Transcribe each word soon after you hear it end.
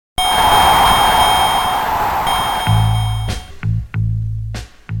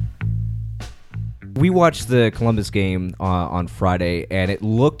we watched the Columbus game on Friday, and it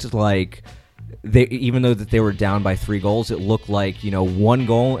looked like even though that they were down by 3 goals, it looked like, 1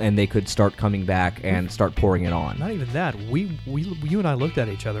 goal and they could start coming back and start pouring it on. Not even that. You and I looked at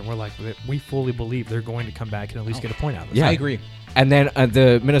each other and we're like, we fully believe they're going to come back and at least get a point out of this. Yeah, I agree. And then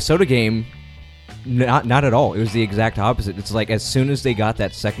the Minnesota game, not at all. It was the exact opposite. It's like as soon as they got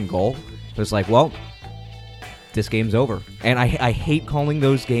that second goal, it was like, well, this game's over. And I hate calling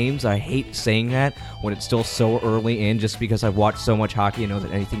those games. I hate saying that when it's still so early in, just because I've watched so much hockey and know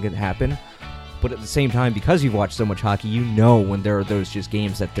that anything can happen. But at the same time, because you've watched so much hockey, you know when there are those just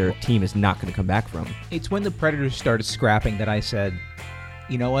games that their team is not going to come back from. It's when the Predators started scrapping that I said,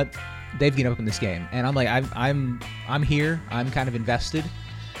 you know what, they've given up in this game, and I'm like, I'm here, I'm kind of invested,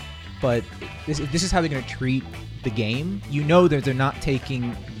 but this is how they're going to treat the game. You know that they're not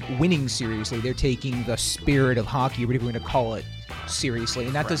taking winning seriously; they're taking the spirit of hockey, whatever we're going to call it, seriously,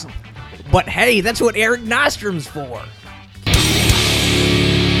 and that doesn't. But hey, that's what Eric Nostrom's for.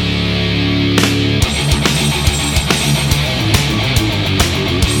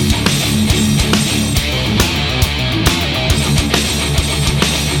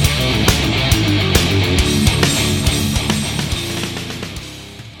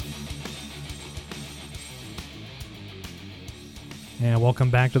 And welcome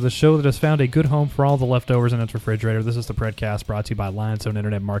back to the show that has found a good home for all the leftovers in its refrigerator. This is the Predcast, brought to you by Lion's Own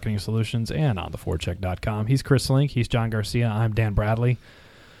Internet Marketing Solutions and on theforecheck.com. He's Chris Link. He's John Garcia. I'm Dan Bradley.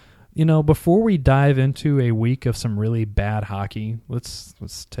 Before we dive into a week of some really bad hockey, let's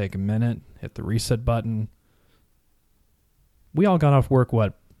take a minute, hit the reset button. We all got off work,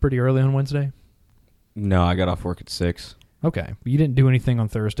 pretty early on Wednesday? No, I got off work at 6. Okay. You didn't do anything on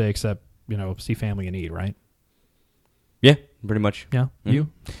Thursday except, see family and eat, right? Yeah, pretty much. Yeah. Mm-hmm. You?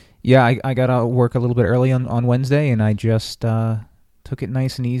 Yeah, I got out of work a little bit early on Wednesday, and I just took it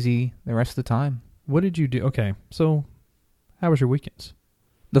nice and easy the rest of the time. What did you do? Okay, so how was your weekends?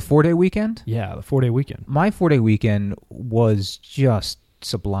 The 4-day weekend? Yeah, the 4-day weekend. My 4-day weekend was just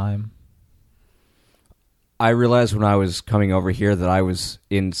sublime. I realized when I was coming over here that I was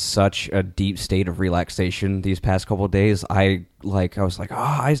in such a deep state of relaxation these past couple of days. I was like,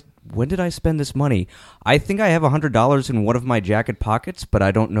 when did I spend this money? I think I have $100 in one of my jacket pockets, but I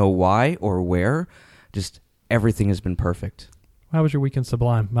don't know why or where. Just everything has been perfect. How was your weekend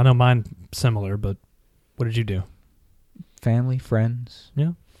sublime? I know mine similar, but what did you do? Family, friends.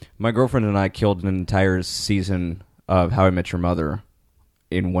 Yeah. My girlfriend and I killed an entire season of How I Met Your Mother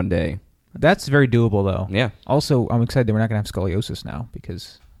in one day. That's very doable, though. Yeah. Also, I'm excited that we're not going to have scoliosis now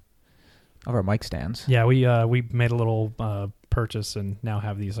because of our mic stands. Yeah, we made a little purchase and now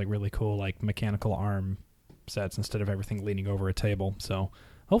have these really cool mechanical arm sets instead of everything leaning over a table. So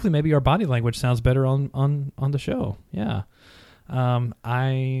hopefully maybe our body language sounds better on the show. Yeah.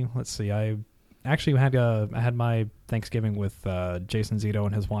 Let's see. I actually had my Thanksgiving with Jason Zito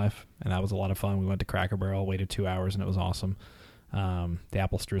and his wife, and that was a lot of fun. We went to Cracker Barrel, waited 2 hours, and it was awesome. The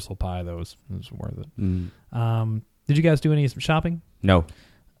apple streusel pie, though, was worth it. Did you guys do any shopping? No.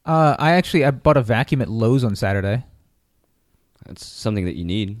 I bought a vacuum at Lowe's on Saturday. That's something that you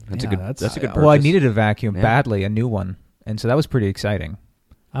need. That's a good purchase. Well, I needed a vacuum badly, a new one, and so that was pretty exciting.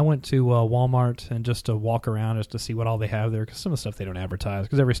 I went to Walmart and just to walk around just to see what all they have there, because some of the stuff they don't advertise,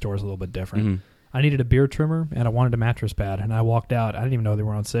 because every store is a little bit different. Mm-hmm. I needed a beard trimmer, and I wanted a mattress pad, and I walked out. I didn't even know they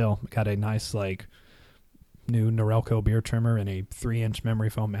were on sale. Got a nice, new Norelco beard trimmer and a 3-inch memory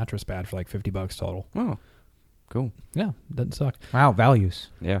foam mattress pad for $50 total. Oh, cool. Yeah, doesn't suck. Wow, values.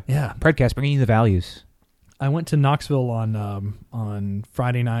 Yeah. Yeah. Predcast, bringing you the values. I went to Knoxville on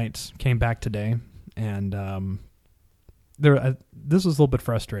Friday night, came back today, and this was a little bit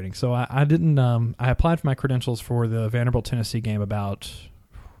frustrating. So I didn't. I applied for my credentials for the Vanderbilt Tennessee game about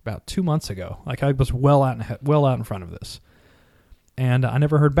 2 months ago. I was well out in front of this, and I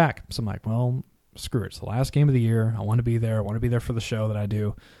never heard back. So I'm like, well, screw it. It's the last game of the year. I want to be there. I want to be there for the show that I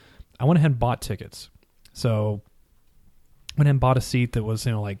do. I went ahead and bought tickets. So went ahead and bought a seat that was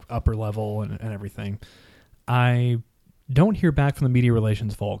upper level and everything. I don't hear back from the media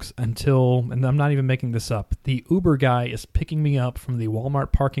relations folks until, and I'm not even making this up, the Uber guy is picking me up from the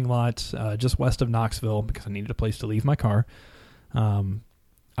Walmart parking lot just west of Knoxville because I needed a place to leave my car.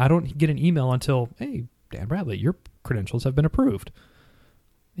 I don't get an email until, hey, Dan Bradley, your credentials have been approved.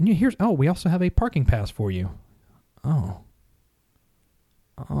 And we also have a parking pass for you. Oh.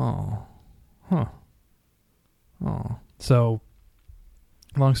 Huh. Oh. So,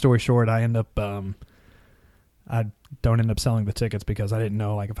 long story short, I don't end up selling the tickets because I didn't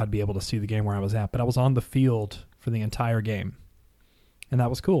know if I'd be able to see the game where I was at. But I was on the field for the entire game, and that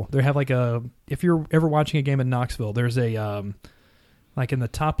was cool. They have if you're ever watching a game in Knoxville, there's a Like in the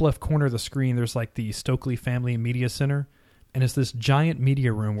top left corner of the screen, there's like the Stokely Family Media Center, and it's this giant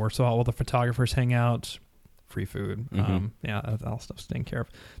media room where all the photographers hang out. Free food. All stuff's taken care of.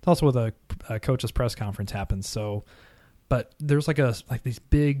 It's also where the coach's press conference happens. So, but there's like these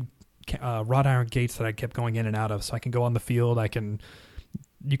big wrought iron gates that I kept going in and out of, so I can go on the field.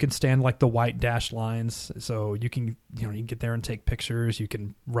 You can stand like the white dashed lines, so you can get there and take pictures. You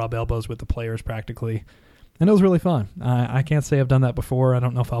can rub elbows with the players practically, and it was really fun. I can't say I've done that before. I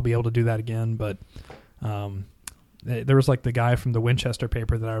don't know if I'll be able to do that again, but there was like the guy from the Winchester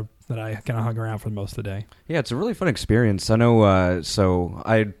paper that I kind of hung around for most of the day. Yeah, it's a really fun experience. I know. So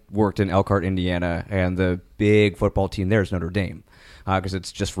I worked in Elkhart, Indiana, and the big football team there is Notre Dame, because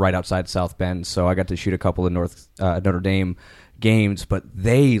it's just right outside South Bend. So I got to shoot a couple of Notre Dame games, but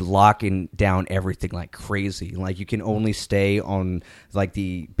they locking down everything like crazy. Like you can only stay on like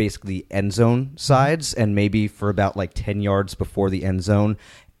the basically end zone sides, and maybe for about like 10 yards before the end zone.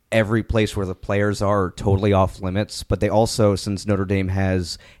 Every place where the players are totally off limits, but they also, since Notre Dame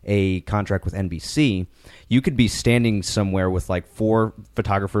has a contract with NBC, you could be standing somewhere with like 4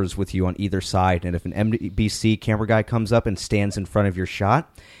 photographers with you on either side, and if an NBC camera guy comes up and stands in front of your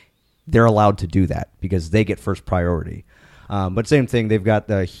shot, they're allowed to do that because they get first priority. But same thing, they've got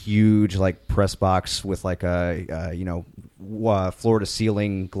the huge like press box with like a floor to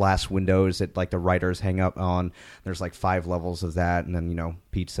ceiling glass windows that like the writers hang up on. There's like 5 levels of that, and then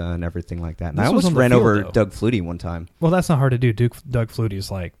pizza and everything like that. And I almost ran over Doug Flutie one time. Well, that's not hard to do. Doug Flutie is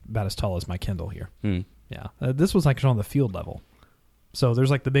like about as tall as my Kindle here. Yeah, this was like on the field level. So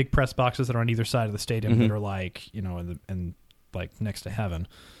there's like the big press boxes that are on either side of the stadium that are like in like next to heaven.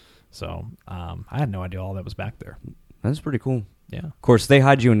 So I had no idea all that was back there. That's pretty cool. Yeah. Of course, they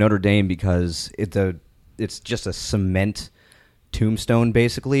hide you in Notre Dame because it's just a cement tombstone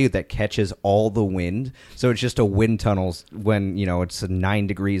basically that catches all the wind. So it's just a wind tunnel when it's 9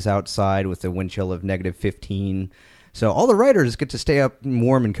 degrees outside with a wind chill of -15. So all the writers get to stay up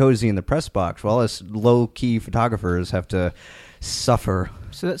warm and cozy in the press box, while us low-key photographers have to suffer.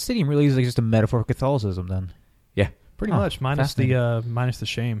 So that stadium really is like just a metaphor for Catholicism, then. Yeah, pretty much. Minus the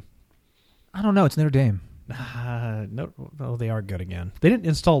shame. I don't know. It's Notre Dame. No, they are good again. They didn't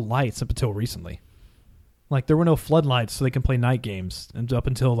install lights up until recently. Like there were no floodlights, so they can play night games, and up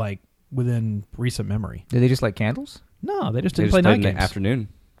until like within recent memory. Did they just light candles? No, they just didn't play night games in the afternoon.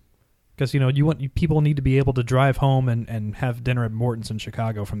 Because people need to be able to drive home and have dinner at Morton's in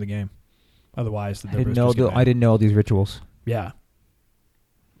Chicago from the game. Otherwise, I didn't know all these rituals. Yeah,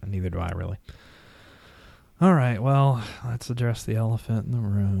 and neither do I really. All right, well, let's address the elephant in the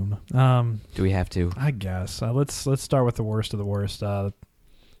room. Do we have to? I guess. Let's start with the worst of the worst.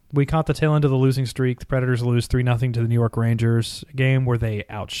 We caught the tail end of the losing streak. The Predators lose 3-0 to the New York Rangers, a game where they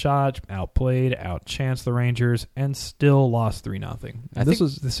outshot, outplayed, outchanced the Rangers, and still lost 3-0. This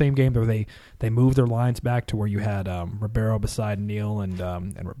was the same game where they moved their lines back to where you had Ribeiro beside Neal and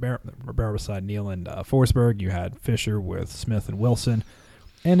Ribeiro beside Neal and Forsberg. You had Fisher with Smith and Wilson,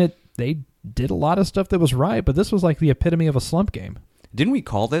 and they did a lot of stuff that was right, but this was like the epitome of a slump game. Didn't we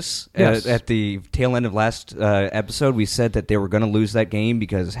call this yes. At the tail end of last episode? We said that they were going to lose that game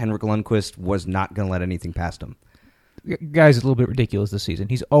because Henrik Lundqvist was not going to let anything past him. Guy's a little bit ridiculous this season.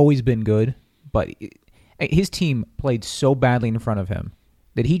 He's always been good, but his team played so badly in front of him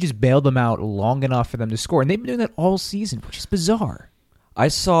that he just bailed them out long enough for them to score, and they've been doing that all season, which is bizarre. I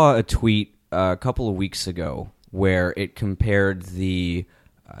saw a tweet a couple of weeks ago where it compared the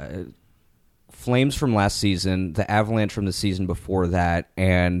Flames from last season, the Avalanche from the season before that,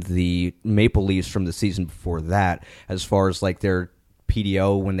 and the Maple Leafs from the season before that, as far as like their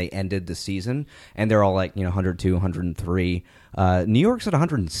PDO when they ended the season, and they're all like 102, 103. New York's at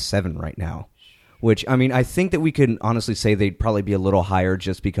 107 right now, which I think that we could honestly say they'd probably be a little higher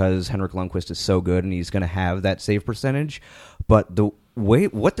just because Henrik Lundqvist is so good and he's going to have that save percentage. But the way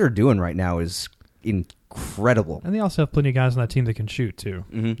what they're doing right now is incredible. And they also have plenty of guys on that team that can shoot too.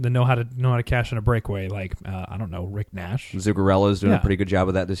 They know how to cash in a breakaway. Like I don't know, Rick Nash. Zuccarello is doing a pretty good job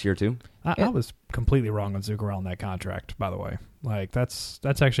of that this year too. I was completely wrong on Zuccarello in that contract, by the way. Like that's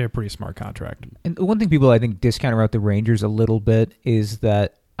actually a pretty smart contract. And one thing people I think discount about the Rangers a little bit is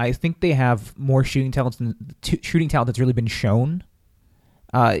that I think they have more shooting talent that's really been shown.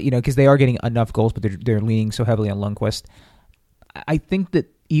 Because they are getting enough goals, but they're leaning so heavily on Lundqvist. I think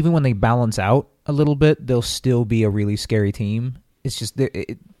that even when they balance out a little bit, they'll still be a really scary team. It's just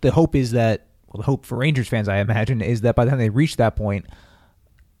the hope is that, the hope for Rangers fans, I imagine, is that by the time they reach that point,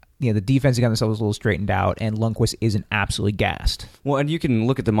 the defense got themselves a little straightened out, and Lundqvist isn't absolutely gassed. Well, and you can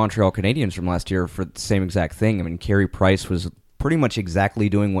look at the Montreal Canadiens from last year for the same exact thing. Carey Price was pretty much exactly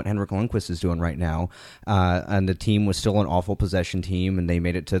doing what Henrik Lundqvist is doing right now. And the team was still an awful possession team, and they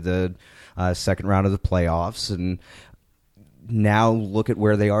made it to the second round of the playoffs. And now look at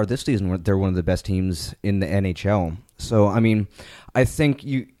where they are this season. They're one of the best teams in the NHL. So, I mean, I think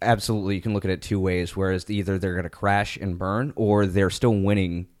you can look at it two ways, whereas either they're going to crash and burn or they're still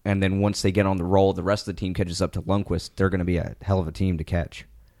winning, and then once they get on the roll, the rest of the team catches up to Lundqvist. They're going to be a hell of a team to catch.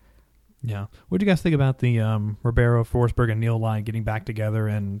 Yeah. What do you guys think about the Ribeiro, Forsberg, and Neil line getting back together?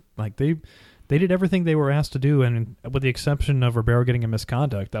 And like they did everything they were asked to do, and with the exception of Ribeiro getting a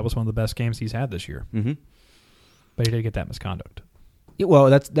misconduct, that was one of the best games he's had this year. Mm-hmm. But he did get that misconduct. Yeah, well,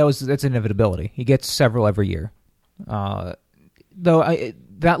 that's inevitability. He gets several every year. Though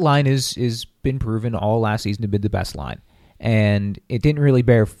that line is been proven all last season to be the best line, and it didn't really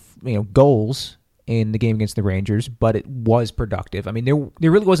bear goals in the game against the Rangers, but it was productive. I mean,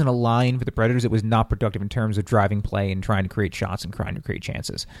 there really wasn't a line for the Predators. It was not productive in terms of driving play and trying to create shots and trying to create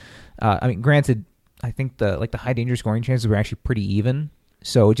chances. I mean, granted, I think the high danger scoring chances were actually pretty even.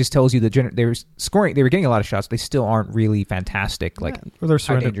 So it just tells you that they were getting a lot of shots. They still aren't really fantastic, high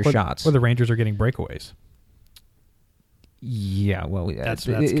danger shots. Or the Rangers are getting breakaways. Yeah, well, that's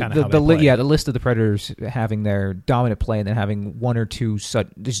kind of how they play. Yeah, the list of the Predators having their dominant play and then having one or two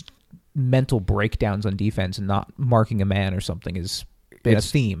just mental breakdowns on defense and not marking a man or something is a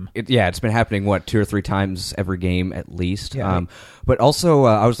theme. It's been happening, 2 or 3 times every game at least. Yeah, but also,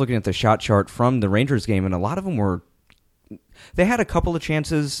 I was looking at the shot chart from the Rangers game, and a lot of them they had a couple of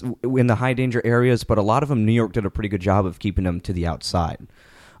chances in the high danger areas, but a lot of them, New York did a pretty good job of keeping them to the outside.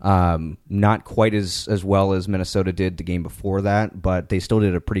 Not quite as well as Minnesota did the game before that, but they still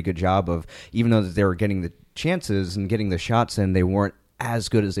did a pretty good job of, even though they were getting the chances and getting the shots in, they weren't as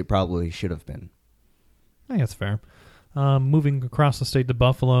good as they probably should have been. I think that's fair. Moving across the state to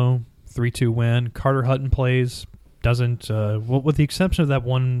Buffalo, 3-2 win. Carter Hutton plays, doesn't, with the exception of that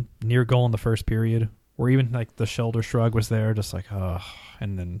one near goal in the first period, where even like the shoulder shrug was there, just like,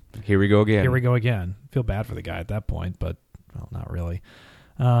 and then here we go again. Feel bad for the guy at that point, but well, not really.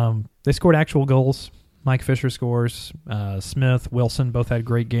 They scored actual goals. Mike Fisher scores. Smith, Wilson both had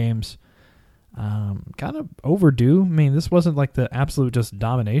great games. Kind of overdue. I mean, this wasn't like the absolute just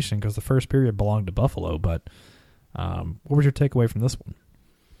domination because the first period belonged to Buffalo, but what was your takeaway from this one?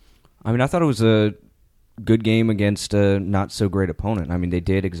 I mean, I thought it was a good game against a not-so-great opponent. I mean, they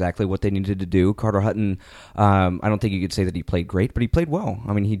did exactly what they needed to do. Carter Hutton, I don't think you could say that he played great, but he played well.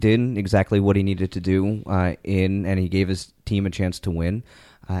 I mean, he did exactly what he needed to do, and he gave his team a chance to win.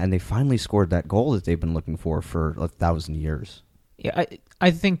 And they finally scored that goal that they've been looking for 1,000 years. Yeah,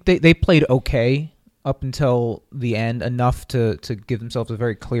 I think they played okay up until the end, enough to give themselves a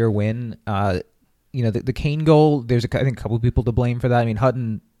very clear win. The Kane goal, there's I think a couple of people to blame for that. I mean,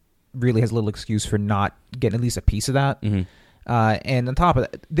 Hutton really has little excuse for not getting at least a piece of that. Mm-hmm. And on top of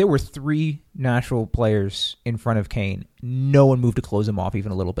that, there were 3 Nashville players in front of Kane. No one moved to close him off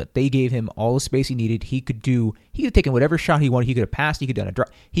even a little bit. They gave him all the space he needed. He could have taken whatever shot he wanted. He could have passed. He could have done a drop.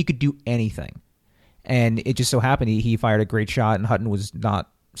 He could do anything. And it just so happened he fired a great shot, and Hutton was not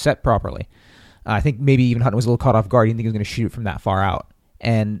set properly. I think maybe even Hutton was a little caught off guard. He didn't think he was going to shoot it from that far out.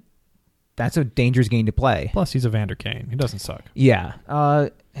 And that's a dangerous game to play. Plus, he's Evander Kane. He doesn't suck. Yeah.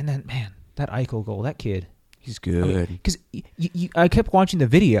 And then, man, that Eichel goal, that kid. He's good. Because I kept watching the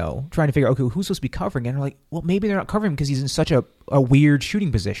video, trying to figure out, okay, who's supposed to be covering? And they're like, well, maybe they're not covering him because he's in such a weird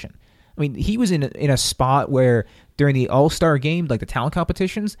shooting position. I mean, he was in a spot where during the All-Star game, like the talent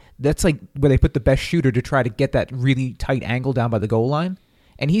competitions, that's like where they put the best shooter to try to get that really tight angle down by the goal line.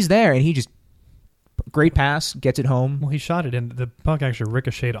 And he's there, and he just, great pass, gets it home. Well, he shot it, and the puck actually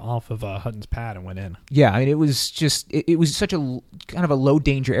ricocheted off of Hutton's pad and went in. Yeah, I mean, it was just, it was such a kind of a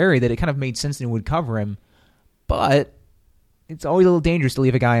low-danger area that it kind of made sense that it would cover him. But it's always a little dangerous to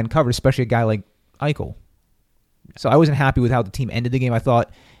leave a guy uncovered, especially a guy like Eichel. So I wasn't happy with how the team ended the game. I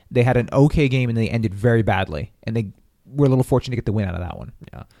thought they had an okay game, and they ended very badly. And they were a little fortunate to get the win out of that one.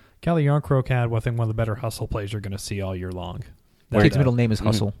 Yeah. Calle Jarnkrok had, I think, one of the better hustle plays you're going to see all year long. The kid's middle name is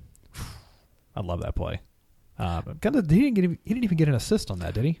Hustle. I love that play. He didn't even get an assist on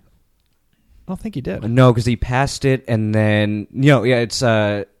that, did he? I don't think he did. No, because he passed it, and then no,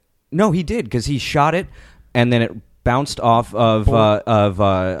 he did because he shot it, and then it bounced off of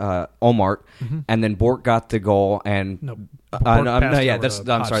Olmark, mm-hmm. and then Bork got the goal, and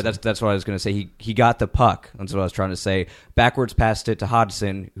I'm sorry, that's what I was going to say. He got the puck. That's what I was trying to say. Backwards passed it to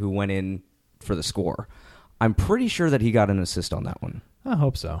Hodgson, who went in for the score. I'm pretty sure that he got an assist on that one. I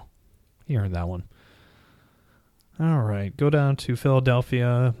hope so. He earned that one. All right, go down to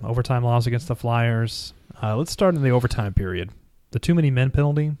Philadelphia. Overtime loss against the Flyers. Let's start in the overtime period. The too many men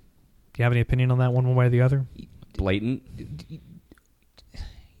penalty. Do you have any opinion on that one way or the other? Blatant.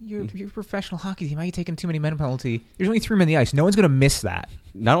 You're a professional hockey team. How are you taking too many men penalty? There's only 3 men on the ice. No one's going to miss that.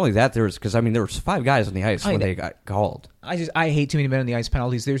 Not only that, there was 5 guys on the ice when they got called. I hate too many men on the ice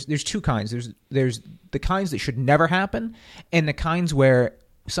penalties. There's 2 kinds. There's the kinds that should never happen, and the kinds where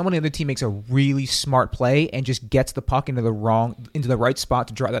someone on the other team makes a really smart play and just gets the puck into the right spot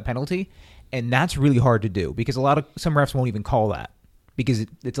to draw that penalty, and that's really hard to do because some refs won't even call that because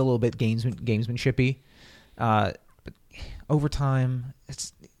it's a little bit gamesmanshipy. But overtime,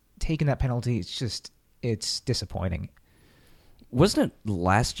 it's taking that penalty. It's disappointing. Wasn't it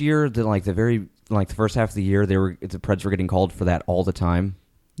last year that the first half of the year the Preds were getting called for that all the time?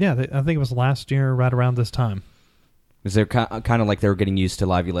 Yeah, I think it was last year, right around this time. Because they're kind of like they were getting used to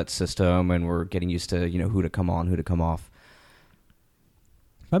Laviolette's system, and we're getting used to who to come on, who to come off.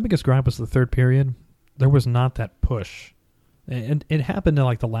 My biggest gripe was the third period. There was not that push, and it happened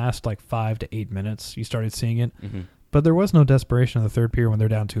in the last 5 to 8 minutes. You started seeing it, but there was no desperation in the third period when they're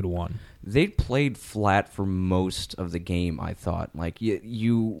down 2-1. They played flat for most of the game. I thought,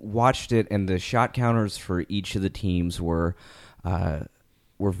 you watched it, and the shot counters for each of the teams were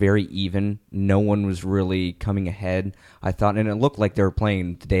very even. No one was really coming ahead, I thought, and it looked like they were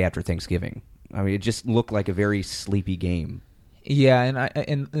playing the day after Thanksgiving. I mean, it just looked like a very sleepy game. Yeah,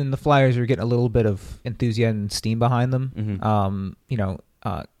 and the Flyers are getting a little bit of enthusiasm and steam behind them.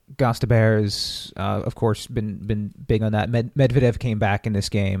 Gostaber's, of course, been big on that. Medvedev came back in this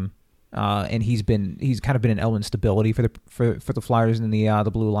game, and he's kind of been an element of stability for the Flyers in the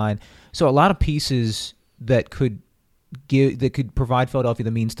blue line. So a lot of pieces that could provide Philadelphia the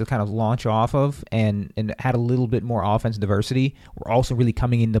means to kind of launch off of and had a little bit more offensive diversity were also really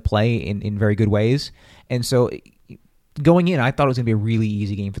coming into play in very good ways. And so going in, I thought it was going to be a really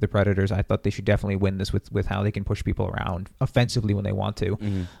easy game for the Predators. I thought they should definitely win this with how they can push people around offensively when they want to.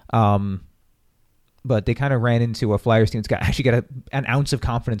 But they kind of ran into a Flyers team that's actually got an ounce of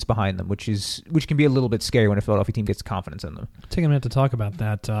confidence behind them, which can be a little bit scary when a Philadelphia team gets confidence in them. Take a minute to talk about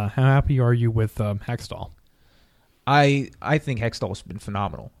that. How happy are you with Hextall? I think Hextall's been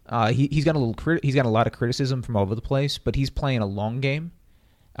phenomenal. He's got a lot of criticism from all over the place, but he's playing a long game.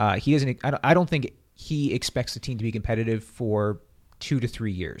 He doesn't. I don't think he expects the team to be competitive for 2 to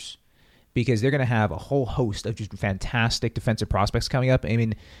 3 years because they're going to have a whole host of just fantastic defensive prospects coming up. I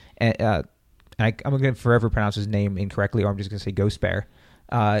mean, I'm going to forever pronounce his name incorrectly, or I'm just going to say Ghost Bear.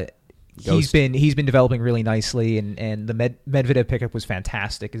 He's been developing really nicely, and the Medvedev pickup was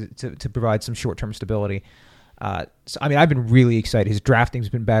fantastic to provide some short-term stability. So I mean, I've been really excited. His drafting's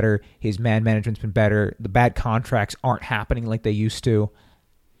been better. His man management's been better. The bad contracts aren't happening like they used to.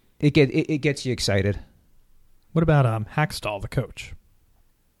 It gets you excited. What about Hackstall, the coach?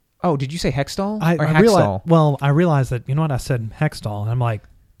 Oh, did you say Hextall or Hackstall? I realized that, you know what, I said Hextall, and I'm like,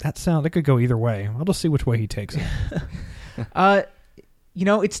 that could go either way. I'll just see which way he takes it.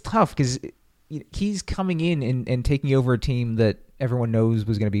 It's tough because he's coming in and taking over a team that everyone knows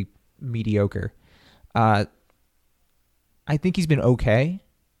was going to be mediocre. I think he's been okay.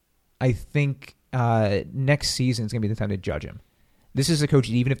 I think next season is going to be the time to judge him. This is a coach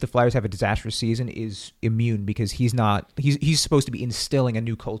that, even if the Flyers have a disastrous season, is immune because he's supposed to be instilling a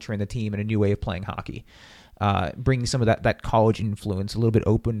new culture in the team and a new way of playing hockey, bringing some of that college influence, a little bit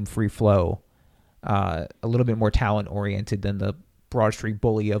open, free flow, a little bit more talent oriented than the Broad Street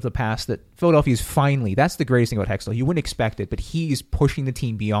bully of the past. That Philadelphia is finally. That's the greatest thing about Hextall. You wouldn't expect it, but he's pushing the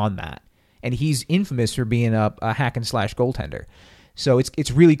team beyond that, and he's infamous for being a hack and slash goaltender. So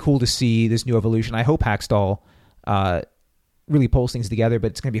it's really cool to see this new evolution. I hope Hackstall really pulls things together,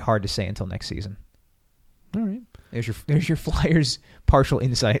 but it's going to be hard to say until next season. All right. There's your Flyers partial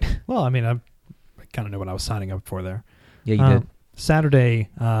insight. Well, I mean, I kind of know what I was signing up for there. Yeah, you did. Saturday,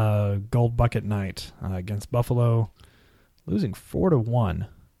 Gold Bucket Night against Buffalo, losing 4-1.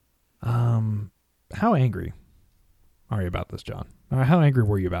 How angry are you about this, John? How angry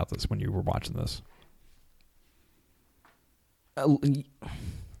were you about this when you were watching this? I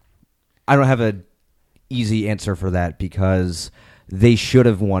don't have an easy answer for that because they should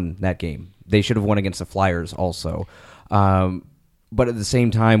have won that game. They should have won against the Flyers also. But at the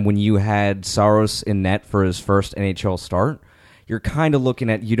same time, when you had Saros in net for his first NHL start, you're kind of looking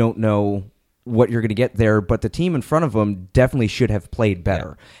at, you don't know what you're going to get there, but the team in front of them definitely should have played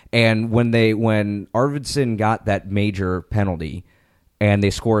better. Yeah. And when Arvidsson got that major penalty and they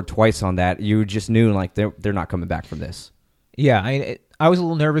scored twice on that, you just knew they're not coming back from this. Yeah, I was a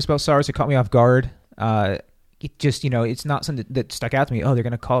little nervous about Saros. It caught me off guard. It just, it's not something that stuck out to me. Oh, they're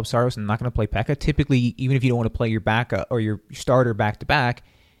going to call up Saros and not going to play Pekka. Typically, even if you don't want to play your backup or your starter back-to-back,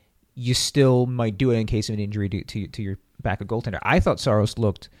 you still might do it in case of an injury to your backup goaltender. I thought Saros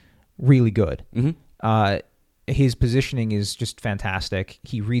looked really good. Mm-hmm. his positioning is just fantastic.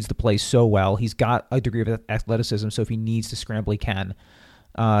 He reads the play so well. He's got a degree of athleticism, so if he needs to scramble, he can.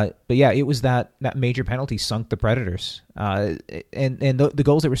 But yeah, it was that major penalty sunk the Predators. And the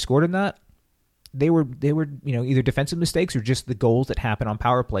goals that were scored in that, they were either defensive mistakes or just the goals that happen on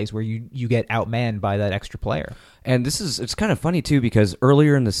power plays where you get outmanned by that extra player. And it's kind of funny too, because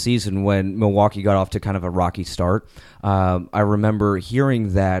earlier in the season when Milwaukee got off to kind of a rocky start, I remember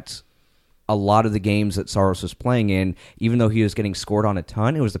hearing that a lot of the games that Saros was playing in, even though he was getting scored on a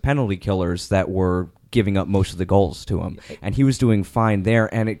ton, it was the penalty killers that were giving up most of the goals to him. And he was doing fine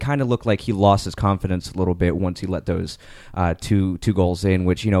there, and it kind of looked like he lost his confidence a little bit once he let those two goals in,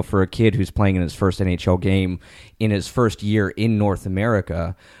 which, for a kid who's playing in his first NHL game in his first year in North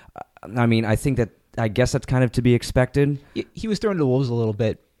America, I guess that's kind of to be expected. He was thrown to the wolves a little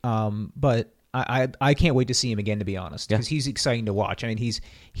bit, but I can't wait to see him again, to be honest, because he's exciting to watch.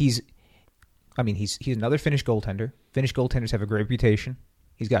 He's another Finnish goaltender. Finnish goaltenders have a great reputation.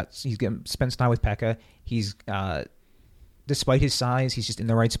 He's spent time with Pekka. He's despite his size, he's just in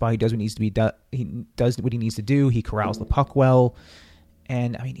the right spot. He does what needs to be done. He does what he needs to do. He corrals the puck well,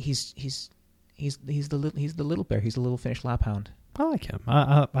 and he's the little bear. He's the little Finnish laphound. I like him.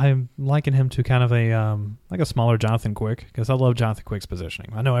 I'm liking him to kind of a smaller Jonathan Quick, because I love Jonathan Quick's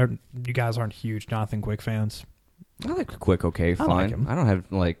positioning. I know you guys aren't huge Jonathan Quick fans. I like Quick. Okay, fine. I like him. I don't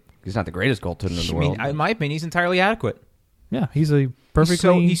have he's not the greatest goaltender in the world. In my opinion, he's entirely adequate. Yeah, he's a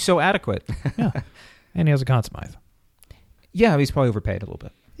perfectly... He's so adequate. Yeah, and he has a Conn Smythe. Yeah, he's probably overpaid a little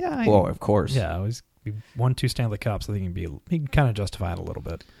bit. Yeah, well, of course. Yeah, he won 2 Stanley Cups. I think he can kind of justify it a little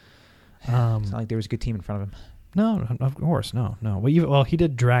bit. It's not like there was a good team in front of him. No, of course, no. Well, he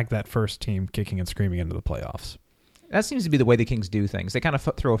did drag that first team kicking and screaming into the playoffs. That seems to be the way the Kings do things. They kind of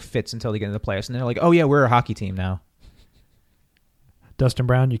throw fits until they get into the playoffs, and they're like, "Oh yeah, we're a hockey team now." Dustin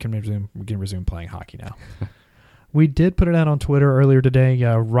Brown, we can resume playing hockey now. We did put it out on Twitter earlier today,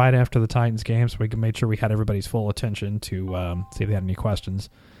 right after the Titans game, so we made sure we had everybody's full attention to see if they had any questions.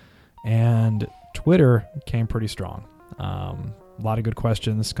 And Twitter came pretty strong. A lot of good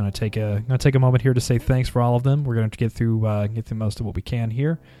questions. Going to take a moment here to say thanks for all of them. We're going to get through most of what we can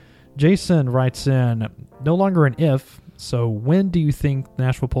here. Jason writes in, no longer an if. So when do you think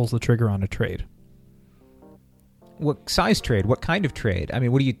Nashville pulls the trigger on a trade? What size trade? What kind of trade? I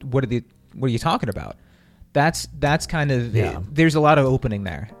mean, what are you talking about? That's kind of there's a lot of opening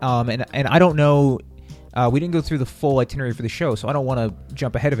there. And I don't know. We didn't go through the full itinerary for the show, so I don't want to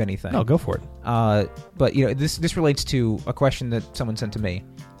jump ahead of anything. No, go for it. But this relates to a question that someone sent to me,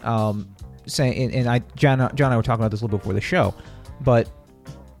 saying, and John and I were talking about this a little bit before the show, but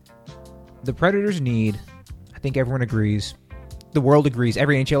the Predators need, I think everyone agrees, the world agrees,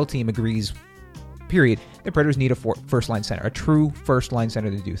 every NHL team agrees, period, the Predators need a first-line center, a true first-line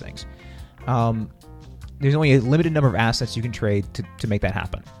center to do things. There's only a limited number of assets you can trade to make that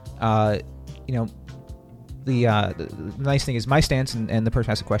happen. The nice thing is my stance, and the person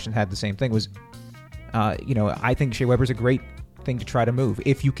who asked the question had the same thing, was, I think Shea Weber's a great thing to try to move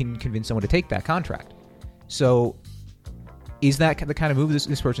if you can convince someone to take that contract. So is that the kind of move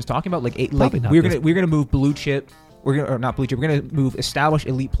this person's talking about? We're gonna move blue chip. We're gonna move established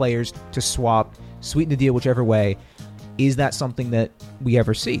elite players to swap, sweeten the deal whichever way. Is that something that we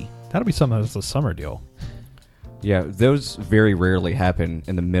ever see? That'll be something that's a summer deal. Yeah, those very rarely happen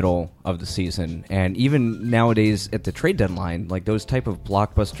in the middle of the season. And even nowadays at the trade deadline, like those type of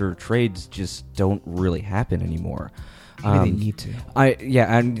blockbuster trades just don't really happen anymore. Maybe they need to.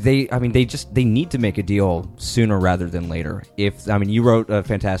 They need to make a deal sooner rather than later. You wrote a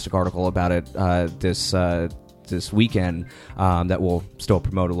fantastic article about it this weekend that we'll still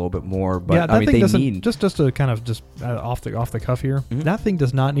promote a little bit more. But yeah, they need just to kind of off the cuff here. Mm-hmm. That thing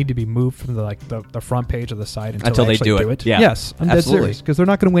does not need to be moved from the front page of the site until they do it. Yeah. Yes, I'm dead serious, because they're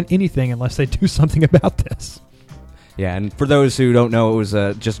not going to win anything unless they do something about this. Yeah, and for those who don't know, it was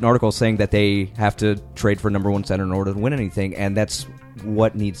just an article saying that they have to trade for number one center in order to win anything, and that's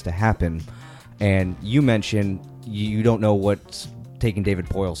what needs to happen. And you mentioned you don't know what's taking David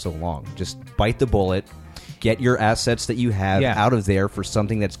Poile so long. Just bite the bullet. Get your assets that you have out of there for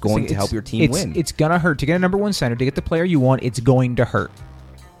something that's going to help your team win. It's going to hurt. To get a number one center, to get the player you want, it's going to hurt.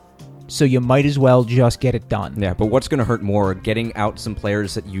 So you might as well just get it done. Yeah, but what's going to hurt more, getting out some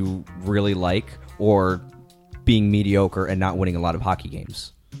players that you really like, or being mediocre and not winning a lot of hockey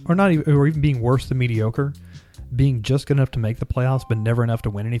games? Or even being worse than mediocre, being just good enough to make the playoffs but never enough to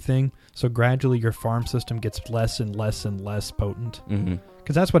win anything. So gradually your farm system gets less and less and less potent.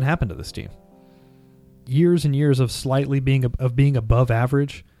 Because that's what happened to this team. Years and years of slightly being above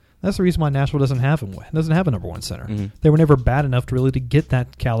average. That's the reason why Nashville doesn't have a number one center. Mm-hmm. They were never bad enough to get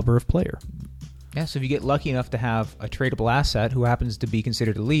that caliber of player. Yeah, so if you get lucky enough to have a tradable asset who happens to be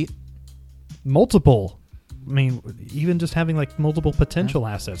considered elite, Multiple. I mean, even just having like multiple potential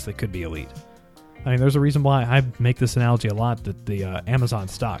assets that could be elite. I mean, there's a reason why I make this analogy a lot that the Amazon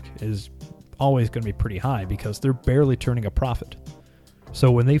stock is always going to be pretty high because they're barely turning a profit. So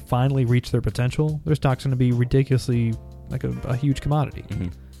when they finally reach their potential, their stock's going to be ridiculously like a huge commodity. Mm-hmm.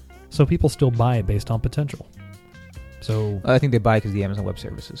 So people still buy it based on potential. So I think they buy because of the Amazon Web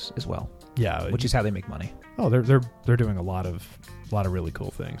Services as well, yeah, which is how they make money. oh, they're doing a lot of really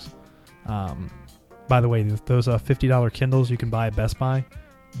cool things. By the way, those $50 Kindles you can buy at Best Buy,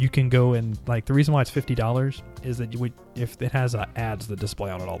 you can go and like the reason why it's $50 is that if it has ads that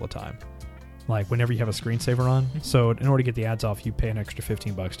display on it all the time, like whenever you have a screensaver on. So in order to get the ads off, you pay an extra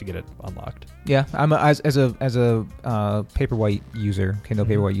 $15 to get it unlocked. Yeah, I'm as a Paperwhite user, Kindle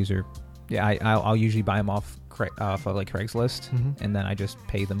Paperwhite user. Yeah, I'll usually buy them off of like Craigslist, and then I just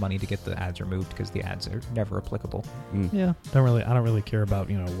pay the money to get the ads removed because the ads are never applicable. Yeah, I don't really care about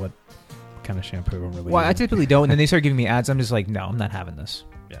what kind of shampoo I'm really. Well, I using. typically don't, and then they start giving me ads. I'm just like, no, I'm not having this.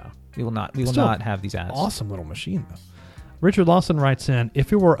 Yeah. We will not Still have these ads. Awesome little machine though. Richard Lawson writes in,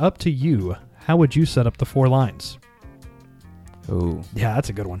 if it were up to you, how would you set up the 4 lines? Oh, Yeah, that's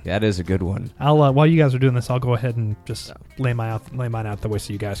a good one. that is a good one. I'll while you guys are doing this, I'll go ahead and just lay mine out the way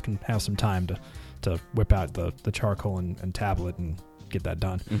so you guys can have some time to whip out the charcoal and tablet and get that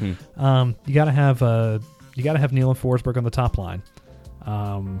done. Mm-hmm. You gotta have Neil and Forsberg on the top line.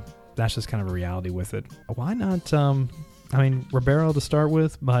 That's just kind of a reality with it. Why not? I mean, Ribeiro to start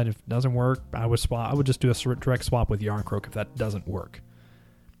with, but if it doesn't work, I would just do a direct swap with Yarncroke if that doesn't work.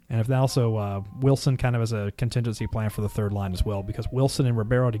 And if that also Wilson kind of as a contingency plan for the third line as well, because Wilson and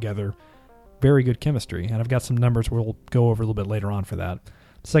Ribeiro together, very good chemistry. And I've got some numbers we'll go over a little bit later on for that.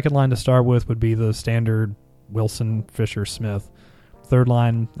 Second line to start with would be the standard Wilson, Fisher, Smith. Third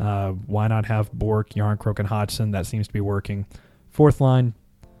line, why not have Bork, Yarncroke, and Hodgson? That seems to be working. Fourth line,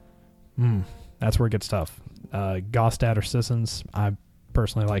 that's where it gets tough. Gostad or Sissons. I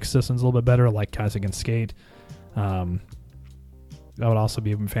personally like Sissons a little bit better. I like guys against skate. I would also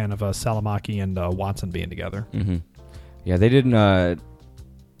be a fan of Salamaki and Watson being together. Mm-hmm. Yeah, they didn't.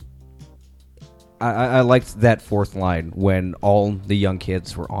 I liked that fourth line when all the young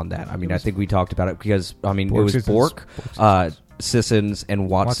kids were on that. I mean, I think we talked about it because it was Bork, Sissons, and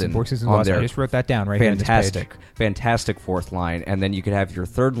Watson Bork, Sissons, on Watson. there. I just wrote that down right here on this page. Fantastic fourth line, and then you could have your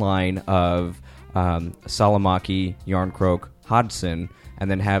third line of Salamaki, Yarncroke, Hodgson, and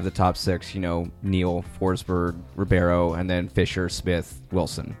then have the top 6, Neil, Forsberg, Ribeiro, and then Fisher, Smith,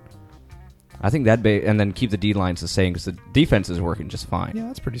 Wilson. I think and then keep the D lines the same because the defense is working just fine. Yeah,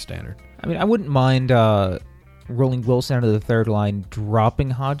 that's pretty standard. I mean, I wouldn't mind rolling Wilson out of the third line,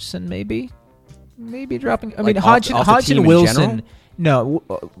 dropping Hodgson, maybe dropping. I mean, Hodgson, Wilson. No,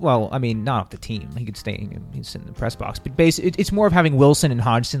 well, I mean, not off the team. He could stay. He's in the press box, but it's more of having Wilson and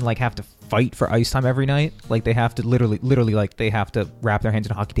Hodgson have to fight for ice time every night. Like they have to literally, like they have to wrap their hands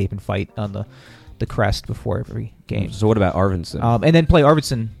in hockey tape and fight on the crest before every game. So what about Arvidsson? And then play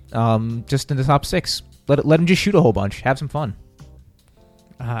Arvidsson just in the top 6. Let him just shoot a whole bunch. Have some fun.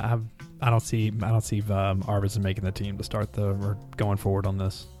 I don't see Arvidsson making the team to start or going forward on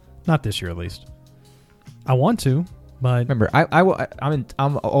this. Not this year, at least. I want to, but remember,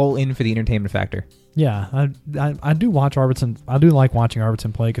 I'm all in for the entertainment factor. Yeah, I do watch Arvidsson. I do like watching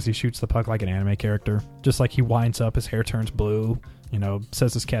Arvidsson play because he shoots the puck like an anime character. Just like he winds up, his hair turns blue.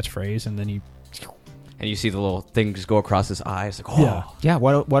 Says his catchphrase, and then he. And you see the little thing just go across his eyes. Like, oh. Yeah.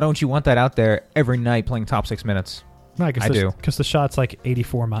 Why don't you want that out there every night playing top 6 minutes? I do. Because the shot's like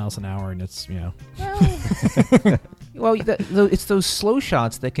 84 miles an hour, and it's Well, it's those slow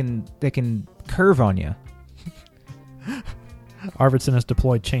shots that can curve on you. Arvidsson has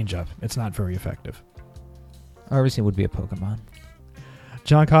deployed changeup. It's not very effective. Arvidsson would be a Pokemon.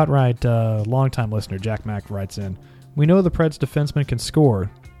 John Cotright, longtime listener, Jack Mack writes in, we know the Preds defensemen can score,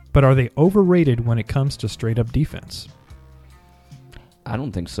 but are they overrated when it comes to straight-up defense? I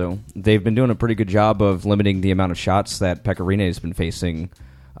don't think so. They've been doing a pretty good job of limiting the amount of shots that Pecorine has been facing.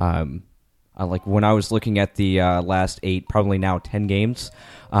 Like when I was looking at the last 8, probably now 10 games,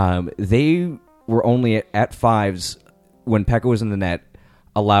 they were only at 5s when Pekka was in the net,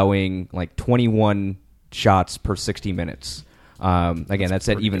 allowing like 21 shots per 60 minutes. Again, that's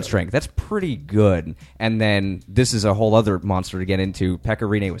at even strength. That's pretty good. And then this is a whole other monster to get into.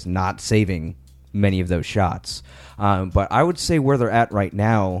 Pecorine was not saving many of those shots. But I would say where they're at right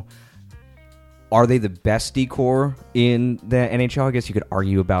now, are they the best D-core in the NHL? I guess you could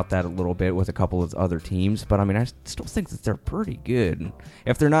argue about that a little bit with a couple of other teams. But, I mean, I still think that they're pretty good.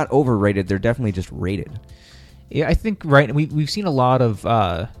 If they're not overrated, they're definitely just rated. Yeah, I think, right, we've seen a lot of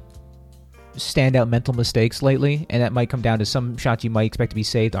standout mental mistakes lately, and that might come down to some shots you might expect to be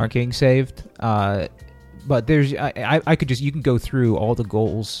saved aren't getting saved. But there's I could just, you can go through all the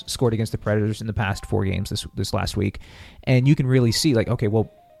goals scored against the Predators in the past 4 games this last week, and you can really see, like, okay,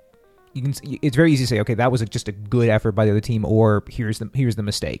 well, it's very easy to say, okay, that was just a good effort by the other team, or here's the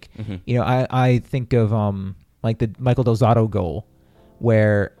mistake. Mm-hmm. You know, I think of like the Michael Del Zotto goal,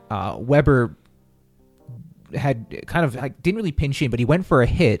 where Weber had kind of, like, didn't really pinch in, but he went for a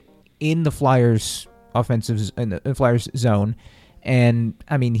hit in the Flyers Flyers zone, and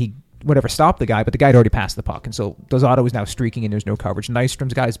I mean, he stopped the guy, but the guy had already passed the puck, and so Del Zotto is now streaking and there's no coverage.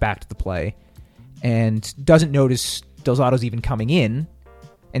 Nystrom's guy is back to the play and doesn't notice Del Zotto's even coming in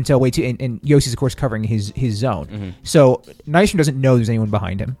until and Yossi's of course covering his zone. Mm-hmm. So Nystrom doesn't know there's anyone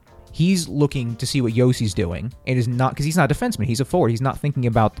behind him. He's looking to see what Yossi's doing, and is not, because he's not a defenseman, he's a forward. He's not thinking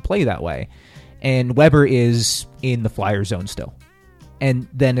about the play that way. And Weber is in the Flyer zone still. And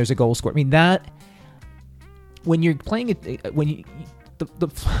then there's a goal scored. I mean, that, when you're playing it,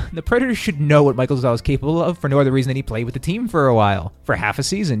 the Predators should know what Michael Zotto is capable of for no other reason than he played with the team for a while, for half a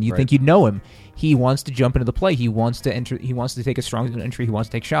season. You think you'd know him. He wants to jump into the play. He wants to enter. He wants to take a strong entry. He wants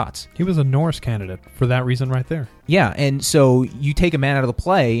to take shots. He was a Norris candidate for that reason right there. Yeah, and so you take a man out of the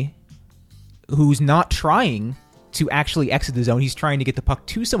play who's not trying to actually exit the zone. He's trying to get the puck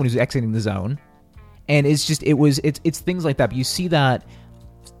to someone who's exiting the zone. And it's things like that. But you see that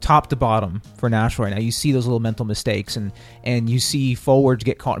top to bottom for Nashville right now. You see those little mental mistakes, and you see forwards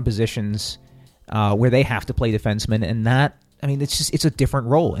get caught in positions where they have to play defensemen, and that, I mean, it's a different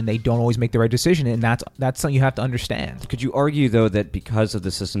role, and they don't always make the right decision, and that's something you have to understand. Could you argue, though, that because of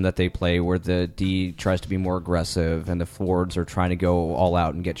the system that they play, where the D tries to be more aggressive and the forwards are trying to go all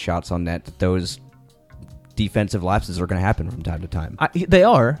out and get shots on net, that those defensive lapses are going to happen from time to time? They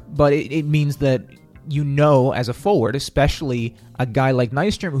are, but it means that, you know, as a forward, especially a guy like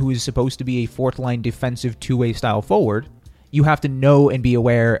Nystrom, who is supposed to be a fourth-line defensive two-way style forward, you have to know and be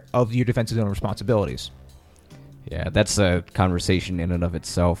aware of your defensive zone responsibilities. Yeah, that's a conversation in and of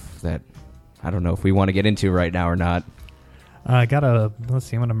itself that I don't know if we want to get into right now or not. Let's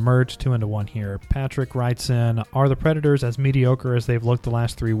see, I'm going to merge 2 into 1 here. Patrick writes in, are the Predators as mediocre as they've looked the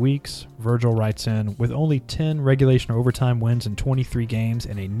last 3 weeks? Virgil writes in, with only 10 regulation or overtime wins in 23 games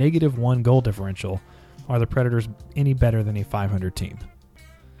and a -1 goal differential, are the Predators any better than a 500 team?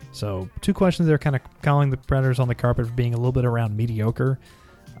 So 2 questions there, kind of calling the Predators on the carpet for being a little bit around mediocre.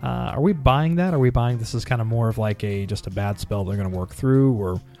 Are we buying that? Are we buying this is kind of more of like just a bad spell they're going to work through,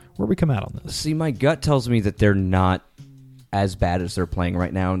 or where we come out on this? See, my gut tells me that they're not as bad as they're playing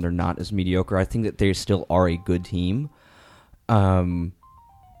right now, and they're not as mediocre. I think that they still are a good team.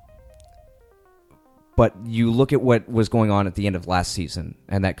 But you look at what was going on at the end of last season,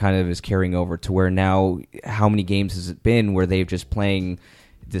 and that kind of is carrying over to where now, how many games has it been where they've just playing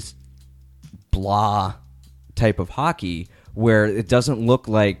this blah type of hockey where it doesn't look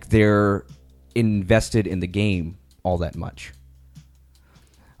like they're invested in the game all that much?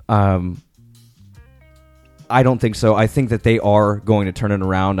 I don't think so. I think that they are going to turn it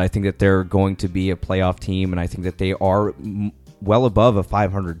around. I think that they're going to be a playoff team, and I think that they are well above a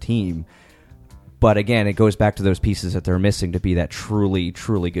 500 team. But again, it goes back to those pieces that they're missing to be that truly,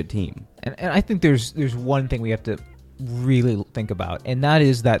 truly good team. And I think there's one thing we have to really think about, and that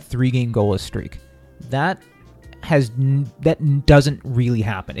is that 3-game goalless streak. That doesn't really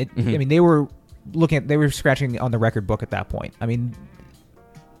happen. I mean, they were scratching on the record book at that point. I mean,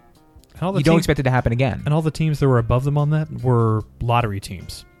 you don't expect it to happen again. And all the teams that were above them on that were lottery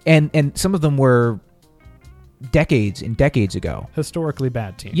teams. And some of them were decades ago. Historically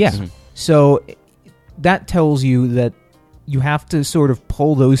bad teams. Yeah. Mm-hmm. So that tells you that you have to sort of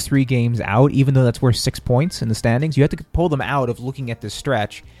pull those 3 games out, even though that's worth 6 points in the standings. You have to pull them out of looking at this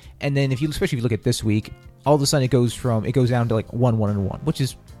stretch. And then especially if you look at this week, all of a sudden it goes down to like 1-1-1, which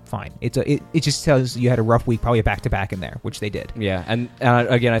is fine. It just tells you had a rough week, probably a back-to-back in there, which they did. Yeah, and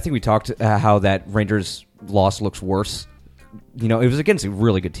again, I think we talked how that Rangers loss looks worse. You know, it was against a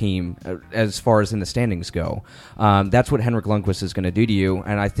really good team as far as in the standings go. That's what Henrik Lundqvist is going to do to you,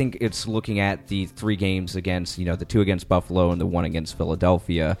 and I think it's looking at the 3 games against, the 2 against Buffalo and the 1 against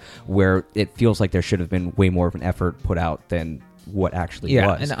Philadelphia, where it feels like there should have been way more of an effort put out than what actually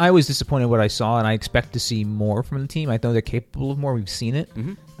was. And I was disappointed in what I saw, and I expect to see more from the team. I know they're capable of more. We've seen it.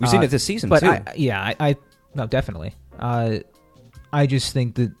 Mm-hmm. We've seen it this season, but too. No, definitely. I just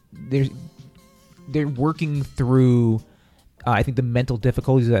think that they're working through, I think, the mental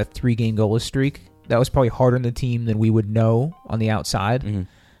difficulties of that 3-game goalless streak. That was probably harder on the team than we would know on the outside.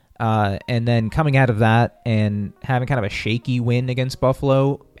 Mm-hmm. And then coming out of that and having kind of a shaky win against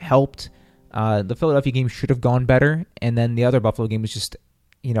Buffalo helped. The Philadelphia game should have gone better, and then the other Buffalo game was just,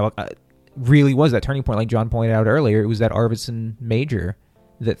 really was that turning point. Like John pointed out earlier, it was that Arvidsson major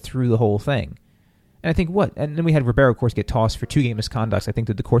that threw the whole thing. And I think and then we had Ribeiro, of course, get tossed for 2 game misconducts, I think,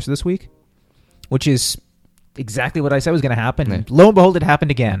 through the course of this week, which is exactly what I said was going to happen. Yeah. And lo and behold, it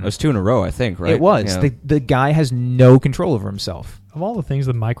happened again. It was 2 in a row, I think, right? It was. Yeah. The guy has no control over himself. Of all the things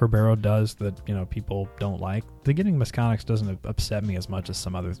that Mike Ribeiro does that people don't like, the getting misconducts doesn't upset me as much as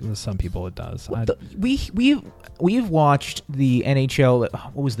some people it does. We've watched the NHL.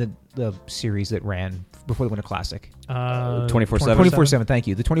 What was the series that ran before the Winter Classic? 24/7. 24/7. Thank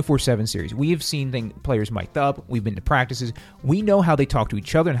you. The 24/7 series. We have seen players mic'd up. We've been to practices. We know how they talk to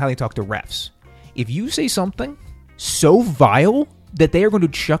each other and how they talk to refs. If you say something so vile that they are going to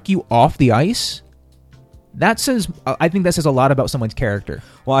chuck you off the ice, I think that says a lot about someone's character.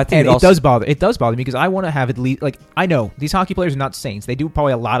 Well, I think and it does bother me because I want to have at least, like, I know these hockey players are not saints. They do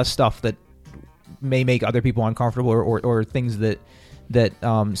probably a lot of stuff that may make other people uncomfortable or things that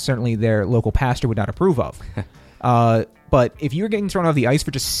certainly their local pastor would not approve of. But if you're getting thrown off the ice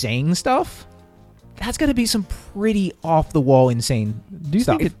for just saying stuff, that's got to be some pretty off the wall insane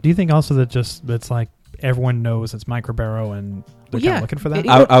stuff. Do you think also that it's like everyone knows it's Mike Ribeiro and they're kind of looking for that?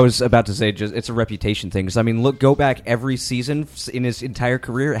 I was about to say, it's a reputation thing. Because, I mean, go back every season in his entire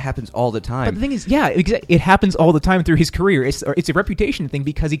career. It happens all the time. But the thing is, it happens all the time through his career. It's a reputation thing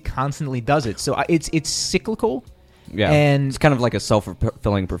because he constantly does it. So it's cyclical. Yeah, and it's kind of like a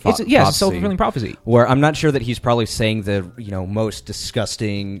self-fulfilling prophecy. It's a self-fulfilling prophecy. Where I'm not sure that he's probably saying the most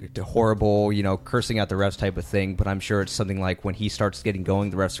disgusting, horrible, cursing out the refs type of thing. But I'm sure it's something like when he starts getting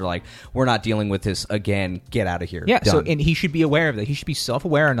going, the refs are like, "We're not dealing with this again. Get out of here." Yeah. Done. So and he should be aware of that. He should be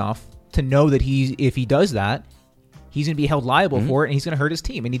self-aware enough to know that if he does that, he's going to be held liable for it, and he's going to hurt his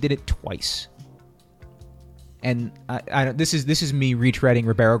team. And he did it twice. And this is me retreading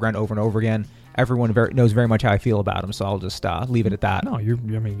Ribeiro ground over and over again. Everyone knows very much how I feel about him, so I'll just leave it at that. No, you're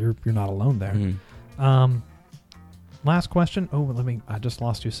not alone there. Mm-hmm. Last question. I just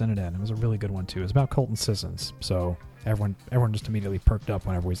lost you, Synodad. It was a really good one too. It's about Colton Sissons. So everyone just immediately perked up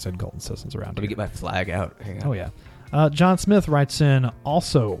whenever we said Colton Sissons around. Let me get my flag out. Hang on. Oh yeah. John Smith writes in,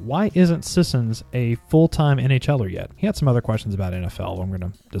 also, why isn't Sissons a full-time NHLer yet? He had some other questions about NFL. I'm going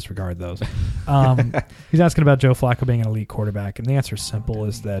to disregard those. He's asking about Joe Flacco being an elite quarterback, and the answer is simple: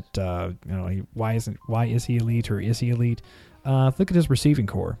 is that why is he elite, or is he elite? Look at his receiving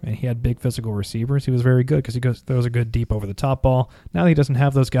core, and he had big physical receivers. He was very good because he throws a good deep over the top ball. Now that he doesn't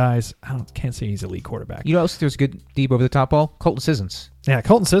have those guys, can't say he's an elite quarterback. You know who else throws good deep over the top ball? Colton Sissons. Yeah,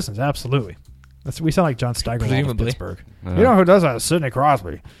 Colton Sissons, absolutely. We sound like John Steiger of Presumably. Pittsburgh. You know who does that? Sidney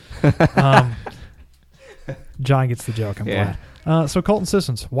Crosby. John gets the joke. I'm glad. So Colton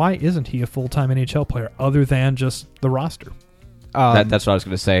Sissons, why isn't he a full-time NHL player other than just the roster? That's what I was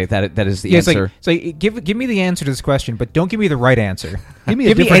going to say. That is the answer. Give me the answer to this question, but don't give me the right answer. Give me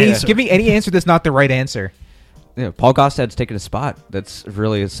a different answer. Give me any answer that's not the right answer. Yeah, Paul Gostad's taken a spot. That's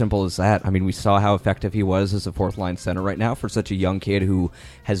really as simple as that. I mean, we saw how effective he was as a fourth-line center right now for such a young kid who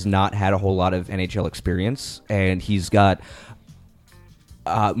has not had a whole lot of NHL experience, and he's got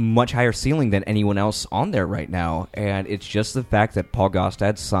much higher ceiling than anyone else on there right now. And it's just the fact that Paul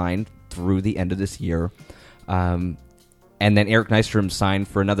Gostad signed through the end of this year, and then Eric Nystrom signed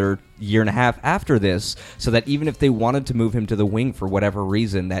for another year and a half after this, so that even if they wanted to move him to the wing for whatever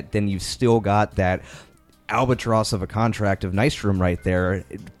reason, that then you've still got that albatross of a contract of Nystrom right there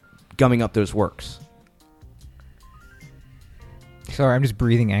gumming up those works. Sorry, I'm just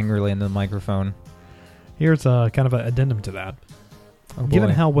breathing angrily into the microphone. Here's kind of an addendum to that. Oh, Given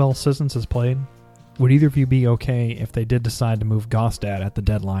boy. how well Sissons has played, would either of you be okay if they did decide to move Gostad at the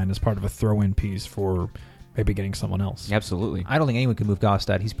deadline as part of a throw-in piece for maybe getting someone else? Absolutely. I don't think anyone could move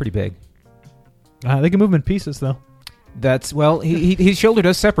Gostad. He's pretty big. They can move him in pieces, though. His shoulder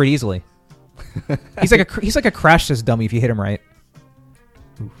does separate easily. He's like a crash test dummy if you hit him right.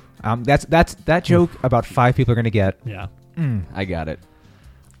 That's that joke about 5 people are going to get. Yeah. I got it.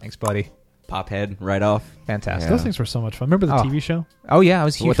 Thanks, buddy. Pop head right off. Fantastic. Those things were so much fun. Remember the TV show? Oh yeah, I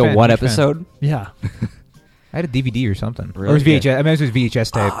was a huge With fan, the one huge fan. episode? Yeah. I had a DVD or something. Really? Or it was VHS. I mean, it was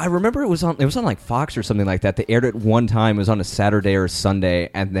VHS tape. I remember it was on like Fox or something like that. They aired it one time. It was on a Saturday or Sunday,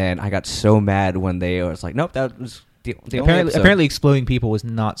 and then I got so mad when they was like, "Nope, that was the only episode." Apparently, exploding people was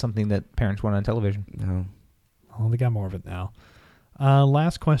not something that parents wanted on television. No. Well, they got more of it now.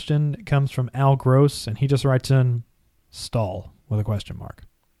 Last question comes from Al Gross, and he just writes in stall with a question mark.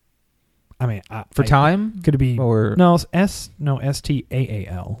 I mean, For time? Could it be Or STAAL.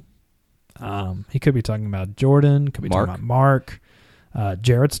 He could be talking about Jordan. Could be Mark. talking about Mark.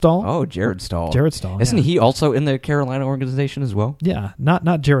 Jared Stahl. Oh, Jared Stahl. Jared Stahl. Isn't yeah. he also in the Carolina organization as well? Yeah,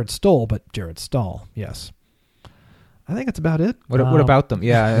 not Jared Stoll, but Jared Stahl. Yes. I think that's about it. What about them?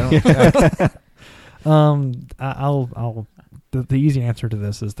 Yeah. The easy answer to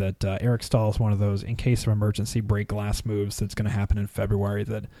this is that Eric Stahl is one of those in case of emergency break glass moves that's going to happen in February.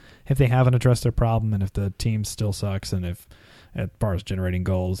 That if they haven't addressed their problem and if the team still sucks and if as far as generating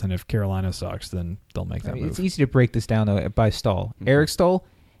goals and if Carolina sucks, then they'll make that move. It's easy to break this down though by Stahl. Eric Stahl,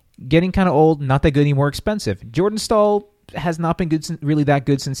 getting kind of old, not that good anymore, expensive. Jordan Stahl has not been good, really that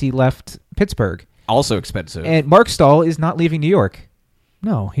good since he left Pittsburgh. Also expensive. And Mark Stahl is not leaving New York.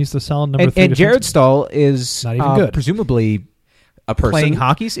 No, he's the solid number 3. And Jared Stahl is not even good. Presumably a person playing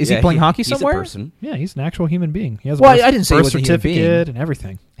hockey. Is he playing hockey somewhere? He's a person. Yeah, he's an actual human being. He has a I didn't say he birth was a human being. certificate and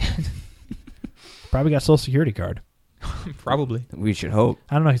everything. Probably got a Social Security card. Probably. We should hope.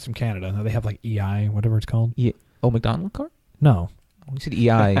 I don't know. He's from Canada. They have like EI, whatever it's called. McDonald card? No, You said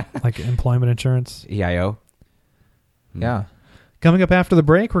EI. like employment insurance. EIO. Yeah. Coming up after the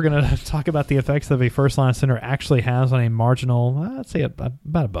break, we're going to talk about the effects that a first-line center actually has on a marginal, I'd say about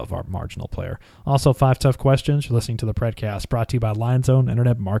above our marginal player. Also, 5 tough questions. You're listening to the Predcast, brought to you by LionZone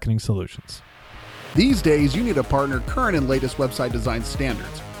Internet Marketing Solutions. These days, you need a partner current and latest website design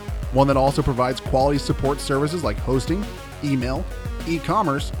standards. One that also provides quality support services like hosting, email,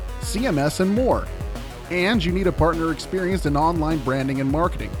 e-commerce, CMS, and more. And you need a partner experienced in online branding and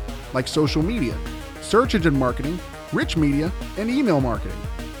marketing, like social media, search engine marketing, rich media, and email marketing.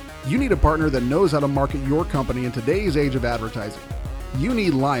 You need a partner that knows how to market your company in today's age of advertising. You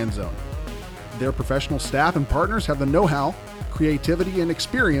need LionZone. Their professional staff and partners have the know-how, creativity, and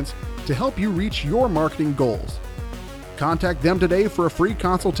experience to help you reach your marketing goals. Contact them today for a free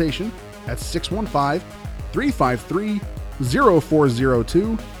consultation at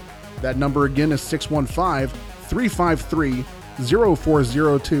 615-353-0402. That number again is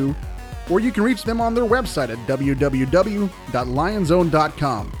 615-353-0402. Or you can reach them on their website at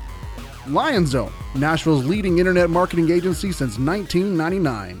www.lionzone.com. LionZone, Nashville's leading internet marketing agency since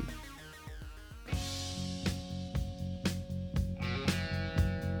 1999.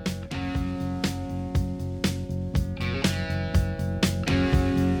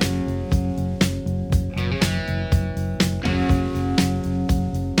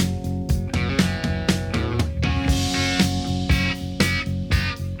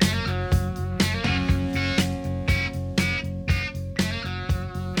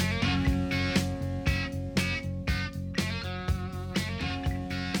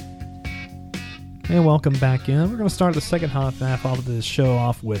 And welcome back in. We're going to start the second half of this show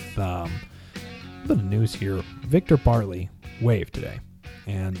off with a bit of news here. Victor Bartley waived today.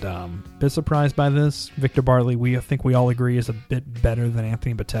 And a bit surprised by this. Victor Bartley, I think we all agree, is a bit better than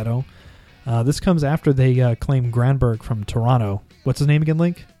Anthony Bitetto. This comes after they claimed Granberg from Toronto. What's his name again,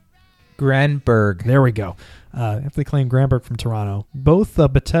 Link? Granberg. There we go. After they claimed Granberg from Toronto, both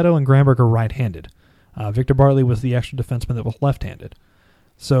Bitetto and Granberg are right-handed. Victor Bartley was the extra defenseman that was left-handed.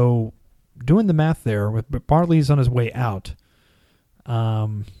 So doing the math there, with Bartley's on his way out.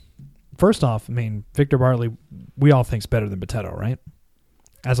 First off, I mean, Victor Bartley, we all think's better than Bitetto, right?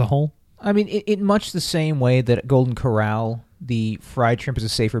 As a whole? I mean, in much the same way that at Golden Corral, the fried shrimp is a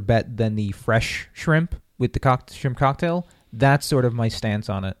safer bet than the fresh shrimp with the shrimp cocktail, that's sort of my stance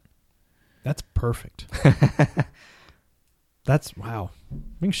on it. That's perfect. Wow.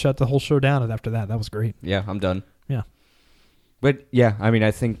 We can shut the whole show down after that. That was great. Yeah, I'm done. Yeah. But yeah, I mean,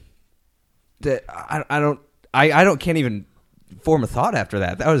 I think that can't even form a thought after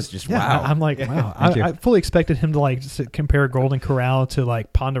that. That was just wow. I'm like, wow. I fully expected him to like compare Golden Corral to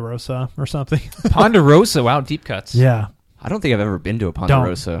like Ponderosa or something. Ponderosa, wow, deep cuts. Yeah. I don't think I've ever been to a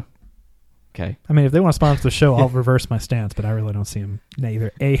Ponderosa. Okay. I mean, if they want to sponsor the show, I'll reverse my stance, but I really don't see him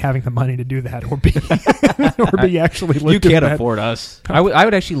either A, having the money to do that, or B, actually looking You can't at afford us. I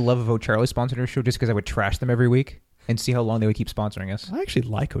would actually love if O'Charlie's sponsored our show just because I would trash them every week and see how long they would keep sponsoring us. I actually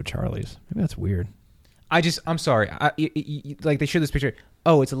like O'Charlie's. Maybe that's weird. I'm sorry. Like they showed this picture.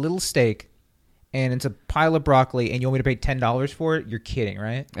 Oh, it's a little steak, and it's a pile of broccoli, and you want me to pay $10 for it? You're kidding,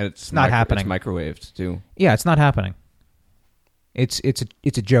 right? And it's not happening. It's microwaved too. Yeah, it's not happening. It's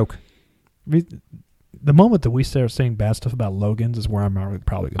a joke. The moment that we start saying bad stuff about Logan's is where I'm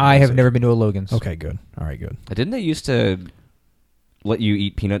probably going to I have never been to a Logan's. Okay, good. All right, good. Didn't they used to let you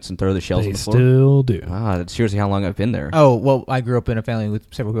eat peanuts and throw the shells on They the floor? still do. Ah, that's seriously how long I've been there. Oh, well, I grew up in a family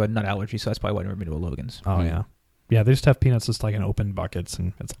with several who had nut allergies, so that's probably why I've never been to a Logan's. Oh, yeah. Yeah, they just have peanuts just like in open buckets,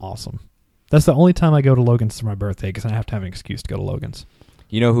 and it's awesome. That's the only time I go to Logan's for my birthday, because I have to have an excuse to go to Logan's.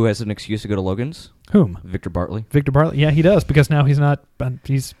 You know who has an excuse to go to Logan's? Whom? Victor Bartley. Victor Bartley. Yeah, he does, because now he's on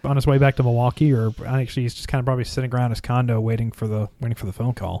his way back to Milwaukee, or actually he's just kind of probably sitting around his condo waiting for the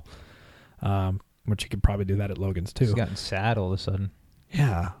phone call, which he could probably do that at Logan's too. He's gotten sad all of a sudden.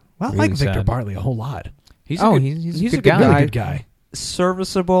 Yeah. Well, I Really like Victor sad. Bartley a whole lot. He's Oh, a good, he's a he's good a good guy. guy. Really good guy.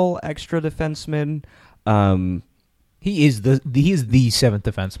 Serviceable extra defenseman. He is the seventh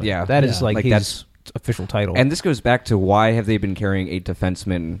defenseman. Yeah. that is Yeah. like Like, his that's- official title. And this goes back to why have they been carrying 8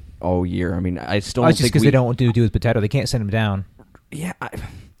 defensemen all year? I mean, I still it's don't just think because they don't want to do with Potato. They can't send him down. Yeah,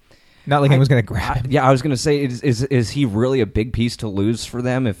 Not like anyone's going to grab him. yeah. I was gonna say, is he really a big piece to lose for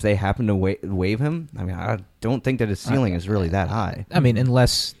them if they happen to waive him? I mean, I don't think that his ceiling is really that high. I mean,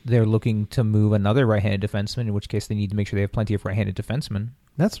 unless they're looking to move another right-handed defenseman, in which case they need to make sure they have plenty of right-handed defensemen.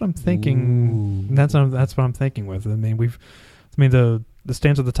 That's what I'm thinking. That's what I'm thinking with. I mean, the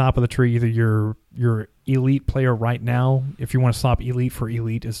stands at the top of the tree. Either your elite player right now, if you want to swap elite for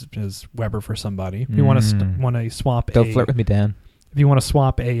elite, is Weber for somebody. If you want to swap, Don't flirt with me, Dan. if you want to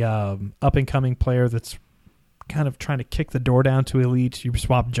swap a up and coming player that's kind of trying to kick the door down to elite, you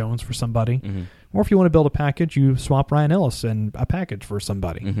swap Jones for somebody. Mm-hmm. Or if you want to build a package, you swap Ryan Ellis and a package for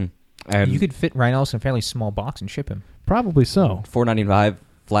somebody. Mm-hmm. And You could fit Ryan Ellis in a fairly small box and ship him. Probably so. $4.95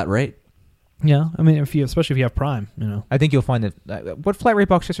 flat rate. Yeah, I mean, especially if you have Prime, I think you'll find that. What flat rate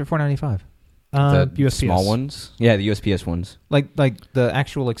box is for $4.95? The USPS. small ones. Yeah, the USPS ones. Like the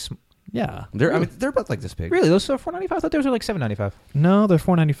actual Yeah. They're about like this big. really those are $4.95. I thought those were like $7.95. No, they're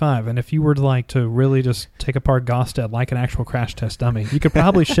 $4.95. And if you were to really just take apart Gostad like an actual crash test dummy, you could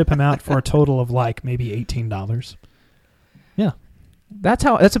probably ship him out for a total of like maybe $18. Yeah.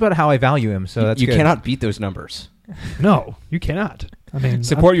 That's about how I value him. So that's you good. cannot beat those numbers. No, you cannot. I mean,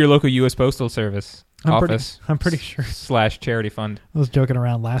 Support your local U.S. Postal Service office. I'm pretty sure. / charity fund. I was joking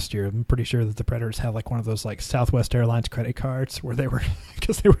around last year. I'm pretty sure that the Predators have like one of those like Southwest Airlines credit cards where they were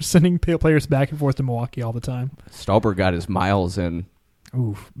because they were sending players back and forth to Milwaukee all the time. Stahlberg got his miles in.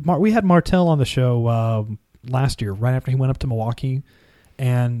 Oof. We had Martell on the show last year, right after he went up to Milwaukee,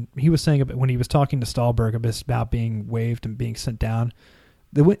 and he was saying when he was talking to Stahlberg about being waived and being sent down,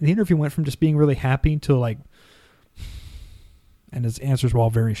 the interview went from just being really happy to like, and his answers were all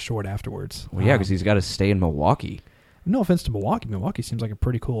very short afterwards. Well, yeah, because he's got to stay in Milwaukee. No offense to Milwaukee. Milwaukee seems like a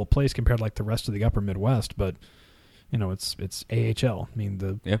pretty cool place compared to like the rest of the upper Midwest, but it's AHL. I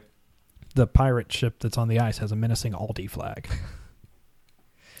mean the pirate ship that's on the ice has a menacing Aldi flag.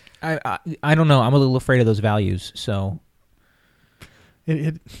 I don't know. I'm a little afraid of those values. So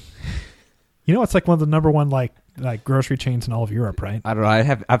It's like one of the number one like grocery chains in all of Europe, right? I don't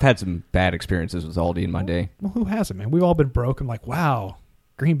know. I've had some bad experiences with Aldi in my day. Well, who hasn't, man? We've all been broke. I'm like, wow,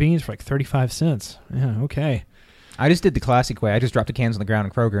 green beans for like 35 cents. Yeah, okay. I just did the classic way. I just dropped the cans on the ground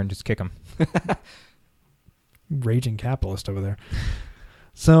in Kroger and just kick them. Raging capitalist over there.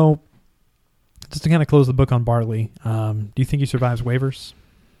 So, just to kind of close the book on Bartley, do you think he survives waivers?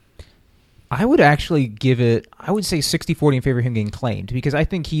 I would actually give it, I would say 60-40 in favor of him getting claimed because I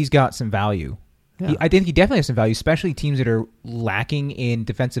think he's got some value. Yeah. I think he definitely has some value, especially teams that are lacking in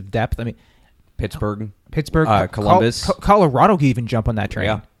defensive depth. I mean, Pittsburgh, Columbus. Colorado could even jump on that train.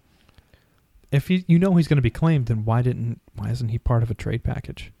 Yeah. If he's going to be claimed, then why isn't he part of a trade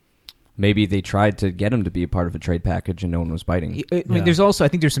package? Maybe they tried to get him to be a part of a trade package and no one was biting. I mean, there's also, I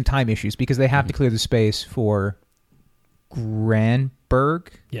think there's some time issues because they have to clear the space for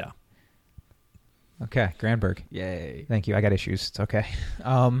Granberg. Yeah. Okay, Granberg. Yay. Thank you. I got issues. It's okay.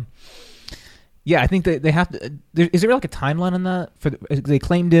 Yeah, I think that they have to. Is there like a timeline on that? They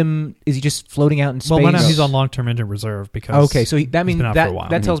claimed him. Is he just floating out in space? Well, right now he's on long-term injured reserve because Okay, so that means been out for a while.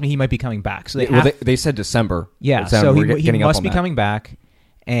 that tells me he might be coming back. So They said December. yeah, So so we're he getting up must on be that. coming back,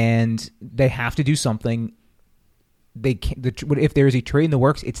 and they have to do something. They can't, if there is a trade in the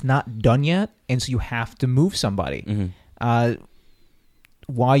works, it's not done yet, and so you have to move somebody. Mm-hmm.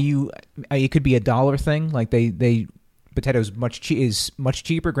 It could be $1 thing, like they Potato's is much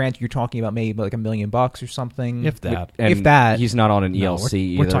cheaper. Granted, you're talking about maybe like $1 million or something, if that. And if that. he's not on an No,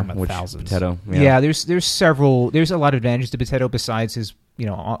 ELC we're either. talking about which thousands. Potato. Yeah, there's a lot of advantages to Potato besides his,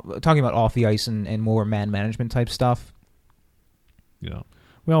 talking about off the ice and more man management type stuff.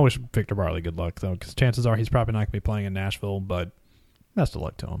 We all wish Victor Bartley good luck though, because chances are he's probably not going to be playing in Nashville. But best of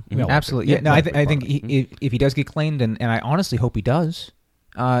luck to him. We all Absolutely, like yeah. No, Victor I think Bartley. if he does get claimed, and I honestly hope he does.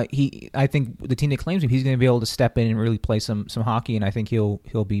 I think the team that claims him, he's going to be able to step in and really play some hockey, and I think he'll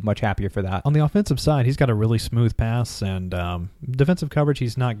be much happier for that. On the offensive side, he's got a really smooth pass, and defensive coverage,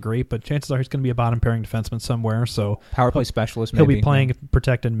 he's not great, but chances are he's going to be a bottom pairing defenseman somewhere. So Power play specialist, he'll maybe. be playing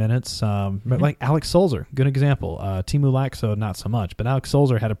protected minutes. But like Alex Sulzer, good example. Timu Laxo, not so much, but Alex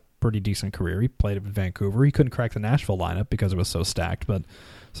Sulzer had a pretty decent career. He played at Vancouver. He couldn't crack the Nashville lineup because it was so stacked, but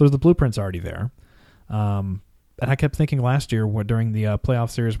so the blueprint's already there. And I kept thinking last year during the playoff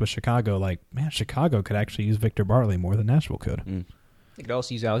series with Chicago, like, man, Chicago could actually use Victor Bartley more than Nashville could. They could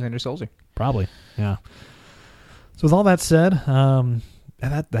also use Alexander Sulzer. Probably, yeah. So with all that said,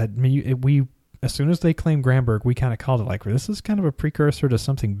 as soon as they claimed Granberg, we kind of called it like, this is kind of a precursor to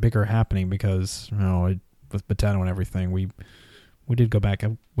something bigger happening because, with Boteto and everything, we did go back.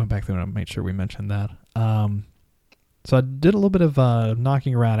 I went back through and made sure we mentioned that. So I did a little bit of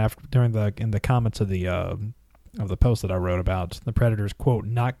knocking around in the comments of the post that I wrote about the Predators, quote,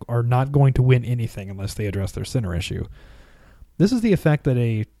 are not going to win anything unless they address their center issue. This is the effect that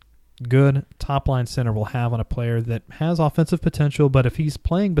a good top-line center will have on a player that has offensive potential, but if he's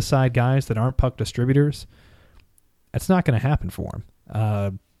playing beside guys that aren't puck distributors, it's not going to happen for him.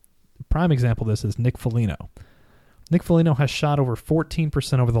 Prime example of this is Nick Foligno. Nick Foligno has shot over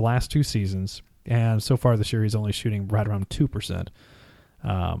 14% over the last 2 seasons, and so far this year he's only shooting right around 2%.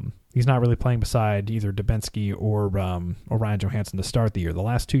 He's not really playing beside either Dubinsky or Ryan Johansson to start the year. The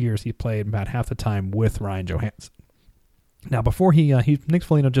last 2 years he played about half the time with Ryan Johansson. Now, before Nick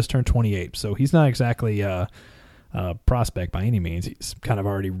Foligno just turned 28, so he's not exactly a prospect by any means. He's kind of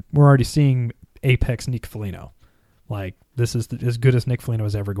we're already seeing apex Nick Foligno. Like, this is as good as Nick Foligno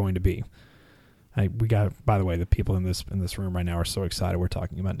is ever going to be. We got, by the way, the people in this room right now are so excited we're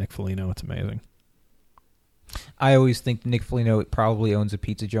talking about Nick Foligno. It's amazing. I always think Nick Foligno probably owns a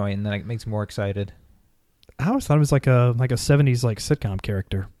pizza joint, and that makes me more excited. I always thought it was like a 70s sitcom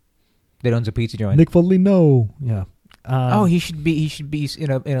character. That owns a pizza joint. Nick Foligno, yeah. He should be in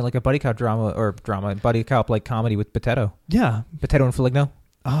a like a buddy cop buddy cop like comedy with Boteto. Yeah, Boteto and Foligno.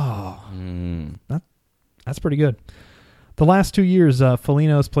 Oh, that's pretty good. The last 2 years,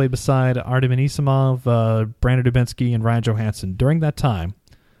 Foligno has played beside Artem Anisimov, Brandon Dubinsky, and Ryan Johansson. During that time,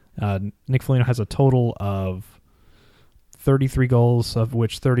 Nick Foligno has a total of 33 goals, of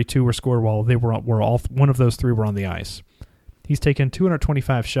which 32 were scored while they were all one of those 3 were on the ice. He's taken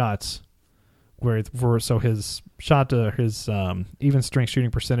 225 shots. So his shot to his even strength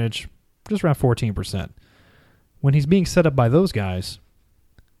shooting percentage, just around 14%. When he's being set up by those guys,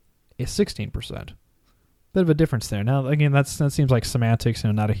 it's 16%. Bit of a difference there. Now, again, that seems like semantics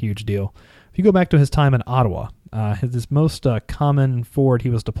and not a huge deal. If you go back to his time in Ottawa, his most common forward he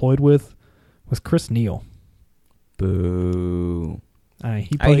was deployed with was Chris Neal. Boo. I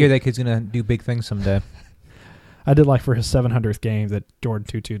hear that kid's going to do big things someday. I did like for his 700th game that Jordan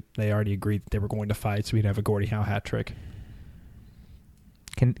Tutu, they already agreed that they were going to fight, so he'd have a Gordie Howe hat trick.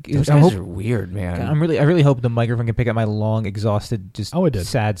 Those guys are weird, man. I really hope the microphone can pick up my long, exhausted,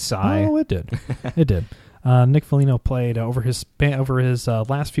 sad sigh. Oh, it did. It did. Nick Foligno played over his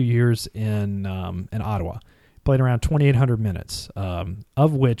last few years in Ottawa. Played around 2,800 minutes,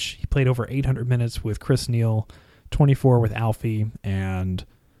 of which he played over 800 minutes with Chris Neal, 24 with Alfie, and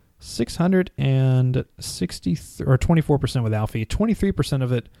 660 or 24% with Alfie, 23%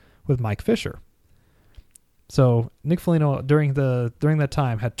 of it with Mike Fisher. So Nick Foligno during that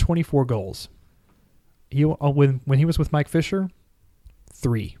time had 24 goals. When he was with Mike Fisher,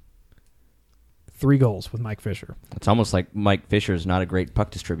 3 goals with Mike Fisher. It's almost like Mike Fisher is not a great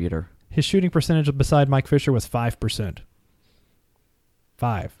puck distributor. His shooting percentage beside Mike Fisher was 5%.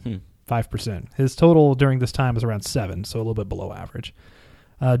 5%. His total during this time was around 7, so a little bit below average.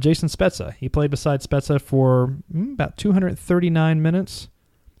 Jason Spezza. He played beside Spezza for about 239 minutes.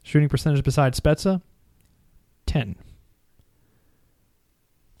 Shooting percentage beside Spezza, 10.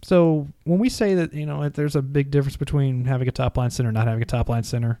 So when we say that, there's a big difference between having a top-line center and not having a top-line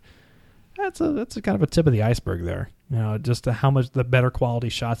center, that's a kind of a tip of the iceberg there. Just how much the better quality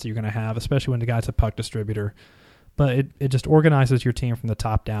shots that you're going to have, especially when the guy's a puck distributor. But it just organizes your team from the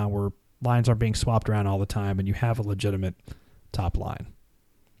top down where lines aren't being swapped around all the time and you have a legitimate top line.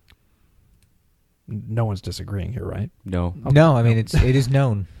 No one's disagreeing here, right? No. Okay. No, I mean, it is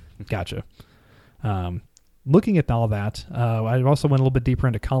known. Gotcha. Looking at all that, I also went a little bit deeper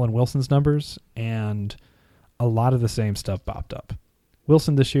into Colin Wilson's numbers, and a lot of the same stuff popped up.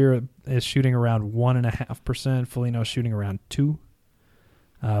 Wilson this year is shooting around 1.5%. Foligno shooting around 2%,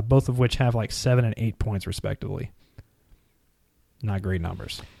 both of which have like 7 and 8 points respectively. Not great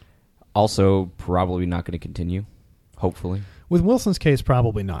numbers. Also, probably not going to continue, hopefully. With Wilson's case,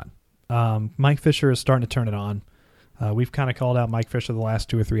 probably not. Mike Fisher is starting to turn it on. We've kind of called out Mike Fisher the last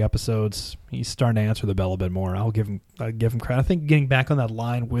 2 or 3 episodes. He's starting to answer the bell a bit more. I'll give him credit. I think getting back on that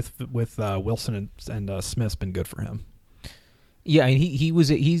line with Wilson and Smith's been good for him. Yeah, I mean,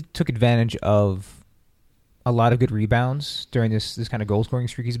 he took advantage of a lot of good rebounds during this kind of goal scoring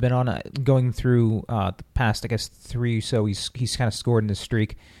streak he's been on. Going through the past, I guess 3 or so, he's kind of scored in this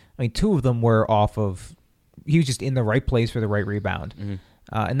streak. I mean, 2 of them were off of he was just in the right place for the right rebound. Mm-hmm.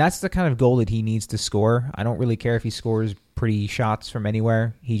 And that's the kind of goal that he needs to score. I don't really care if he scores pretty shots from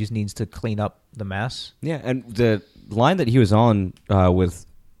anywhere. He just needs to clean up the mess. Yeah, and the line that he was on with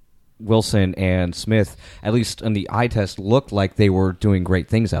Wilson and Smith, at least on the eye test, looked like they were doing great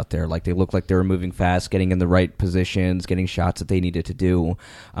things out there. Like they looked like they were moving fast, getting in the right positions, getting shots that they needed to do.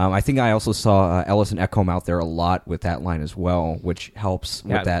 I think I also saw Ellis and Ekholm out there a lot with that line as well, which helps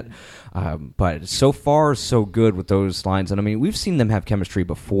with that. But so far, so good with those lines. And I mean, we've seen them have chemistry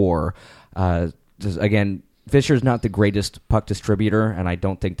before. Again, Fisher's not the greatest puck distributor, and I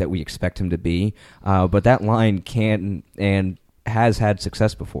don't think that we expect him to be. But that line can and has had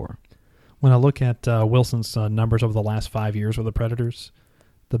success before. When I look at Wilson's numbers over the last 5 years with the Predators,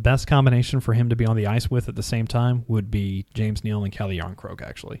 the best combination for him to be on the ice with at the same time would be James Neal and Kelly Yarncroke,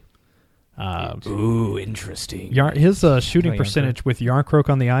 actually. Ooh, interesting. His shooting percentage with Yarncroke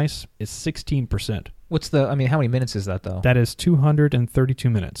on the ice is 16%. How many minutes is that, though? That is 232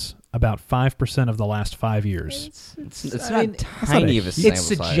 minutes, about 5% of the last 5 years. It's not tiny of a sample It's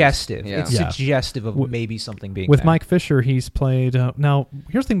size. suggestive. Yeah. It's suggestive of maybe something being With there. Mike Fisher, he's played... now,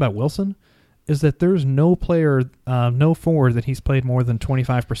 here's the thing about Wilson, is that there's no player, no forward that he's played more than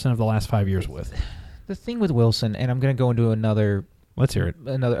 25% of the last 5 years with. The thing with Wilson, and I'm going to go into another... Let's hear it.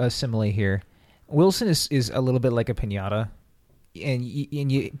 Another simile here. Wilson is a little bit like a piñata, and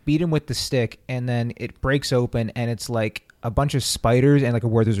you beat him with the stick, and then it breaks open, and it's like a bunch of spiders and like a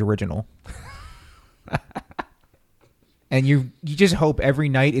Werther's Original. And you just hope every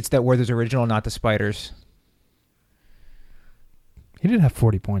night it's that Werther's Original, not the spiders. He did have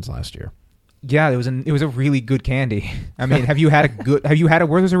 40 points last year. Yeah, it was a really good candy. I mean, have you had a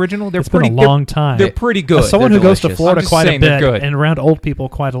Werther's Original? It's been a long time. They're pretty good. As someone They're who goes to delicious. Florida I'm just quite a saying they're bit good. and around old people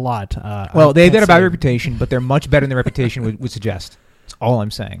quite a lot. Well, they've got a bad say- reputation, but they're much better than their reputation would suggest. That's all I'm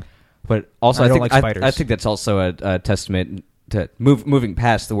saying. But also, I I don't think like spiders. I think that's also a testament to moving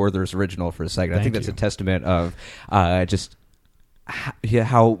past the Werther's Original for a second. I think that's a testament of just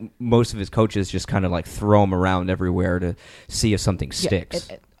how most of his coaches just kind of like throw him around everywhere to see if something sticks.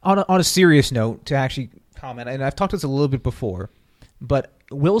 Yeah, on a serious note, to actually comment, and I've talked this a little bit before, but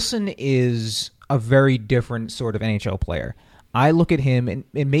Wilson is a very different sort of NHL player. I look at him, and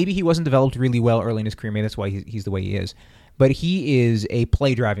maybe he wasn't developed really well early in his career. Maybe that's why he's the way he is. But he is a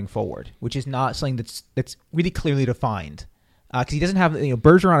play-driving forward, which is not something that's really clearly defined. Because he doesn't have,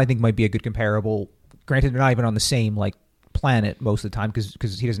 Bergeron, I think, might be a good comparable. Granted, they're not even on the same planet most of the time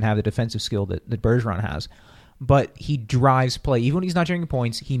because he doesn't have the defensive skill that Bergeron has. But he drives play. Even when he's not generating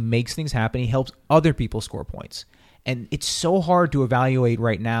points, he makes things happen. He helps other people score points. And it's so hard to evaluate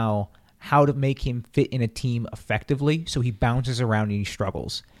right now how to make him fit in a team effectively, so he bounces around and he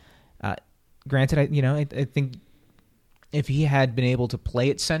struggles. Granted, I think if he had been able to play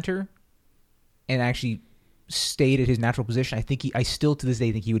at center and actually stayed at his natural position, I still to this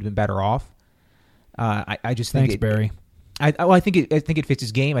day think he would have been better off. I just think Thanks, Barry. I think it fits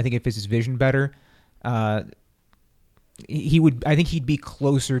his game. I think it fits his vision better. I think he'd be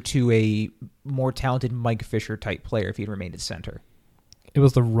closer to a more talented Mike Fisher type player if he'd remained at center. It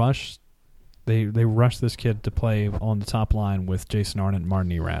was the rush. They rushed this kid to play on the top line with Jason Arnott and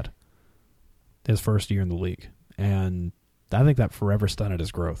Martin Erad his first year in the league. And I think that forever stunted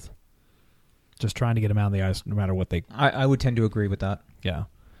his growth. Just trying to get him out on the ice no matter what they... I would tend to agree with that. Yeah.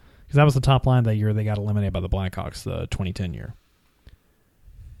 Because that was the top line that year they got eliminated by the Blackhawks, the 2010 year.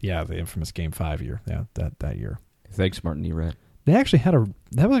 Yeah, the infamous Game 5 year. Yeah, that year. Thanks, Martin Erad. They actually had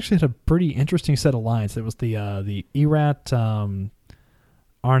a pretty interesting set of lines. It was the Erat,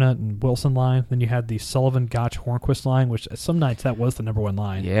 Arnott and Wilson line. Then you had the Sullivan, Gotch, Hornquist line, which some nights that was the number one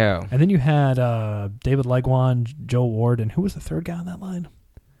line. Yeah. And then you had David Legwan, Joe Ward, and who was the third guy on that line?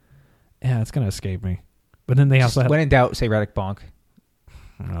 Yeah, it's going to escape me. But then they also had... When in doubt, say Radek Bonk.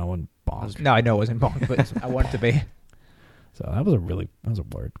 I wasn't Bonk. No, I know it wasn't Bonk, but I want it to be. So that was a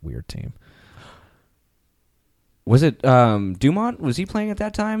weird team. Was it Dumont? Was he playing at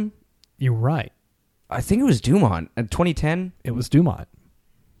that time? You're right. I think it was Dumont in 2010. It was Dumont.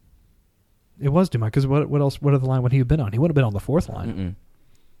 It was Dumont because what else? What other line would he have been on? He would have been on the fourth line. Mm-mm.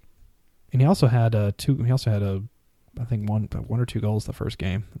 And he also had two. He also had I think one or two goals the first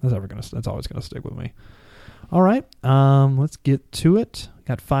game. That's always gonna stick with me. All right, let's get to it.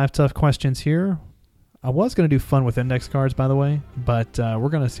 Got 5 tough questions here. I was going to do fun with index cards, by the way, but we're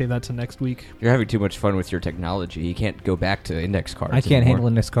going to save that to next week. You're having too much fun with your technology. You can't go back to index cards. I can't anymore. handle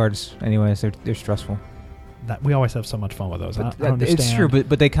index cards anyways. They're stressful. That we always have so much fun with those. I understand. It's true,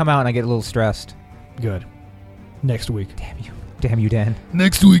 but they come out and I get a little stressed. Good. Next week. Damn you, Dan.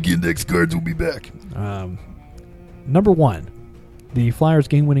 Next week, index cards will be back. Number 1, the Flyers'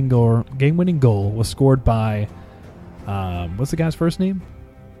 game-winning goal was scored by what's the guy's first name?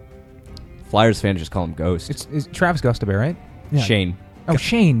 Flyers fans just call him Ghost. It's Travis Gustave, right? Yeah. Shane. Oh,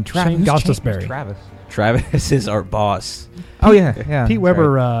 Shane. Shane Who's Gostisbehere. Travis. Travis is our boss. Oh, yeah. Pete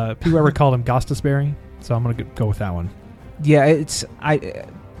Weber. Pete Weber called him Gostisbehere, so I'm going to go with that one. Yeah,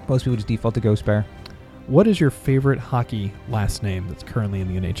 most people just default to Ghost Bear. What is your favorite hockey last name that's currently in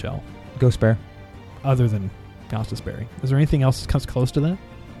the NHL, Ghost Bear. other than Gostisbehere? Is there anything else that comes close to that?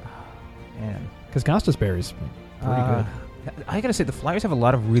 Man. Because Gostisbehere is pretty good. I gotta say, the Flyers have a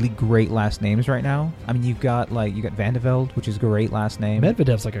lot of really great last names right now. I mean, you got Van de Velde, which is a great last name.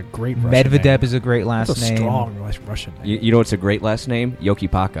 Medvedev's like a great Russian Medvedev name. is a great last That's a name. strong Russian name. You know what's a great last name? Yoki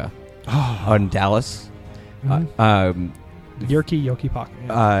Paka. On Dallas. Mhm. Yurki Pak.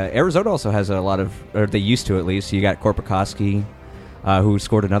 Yeah. Arizona also has a lot of, or they used to at least. You got Korpikoski, who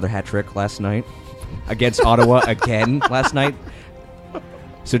scored another hat trick last night against Ottawa again last night.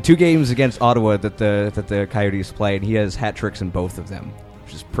 So 2 games against Ottawa that the Coyotes played. He has hat tricks in both of them,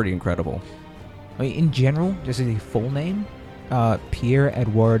 which is pretty incredible. I mean, in general, just as a full name,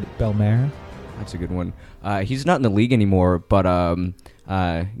 Pierre-Edouard Bellemare. That's a good one. He's not in the league anymore, but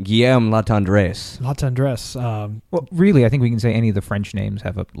Guillaume Latendresse. Latendresse. Well, really, I think we can say any of the French names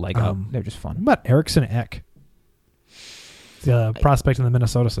have a leg up. They're just fun. What about Eriksson Ek? The prospect in the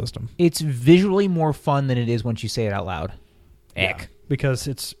Minnesota system. It's visually more fun than it is once you say it out loud. Ek. Yeah, because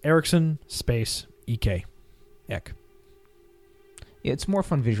it's Eriksson space EK. Ek. Yeah, it's more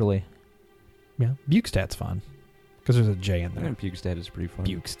fun visually. Yeah. Bukestad's fun because there's a J in there. Yeah, Bukestad is pretty fun.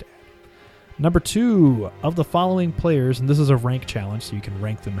 Bukestad. Number 2 of the following players, and this is a rank challenge, so you can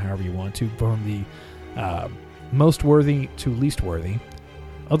rank them however you want to, from the most worthy to least worthy.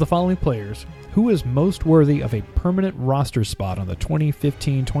 Of the following players, who is most worthy of a permanent roster spot on the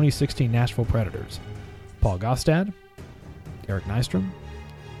 2015-2016 Nashville Predators? Paul Gaustad, Eric Nystrom,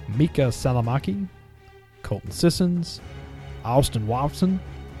 Mika Salamaki, Colton Sissons, Austin Watson,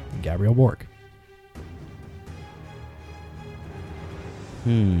 and Gabriel Bork.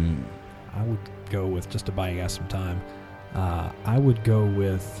 I would go with, just to buy you guys some time, I would go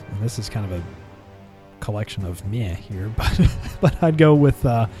with, and this is kind of a collection of meh here, but I'd go with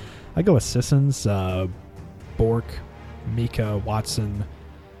Sissons, Bork, Mika, Watson,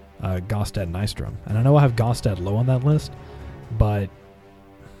 Gaustad, Nystrom. And I know I have Gaustad low on that list, but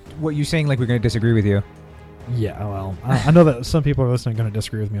What, you saying like we're going to disagree with you? yeah, well, I know that some people are listening are going to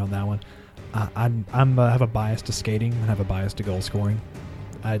disagree with me on that one. I have a bias to skating and have a bias to goal scoring.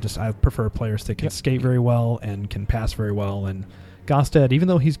 I prefer players that can skate very well and can pass very well. And Gaustad, even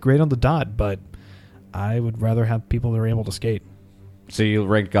though he's great on the dot, but I would rather have people that are able to skate. So you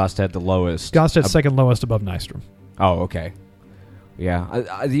ranked Gaustad the lowest. Gaustad's second lowest above Nystrom. Oh, okay.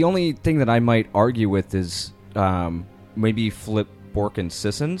 Yeah. The only thing that I might argue with is maybe flip Bork and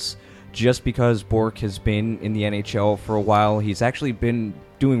Sissons, just because Bork has been in the NHL for a while. He's actually been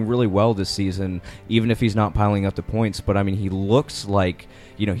doing really well this season, even if he's not piling up the points. But, I mean, he looks like,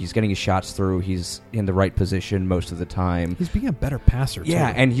 he's getting his shots through. He's in the right position most of the time. He's being a better passer, too.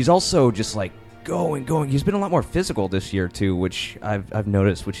 Yeah, and he's also just, going. He's been a lot more physical this year, too, which I've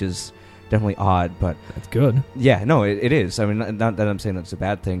noticed, which is definitely odd, but that's good. Yeah, no, it is. I mean, not that I'm saying that's a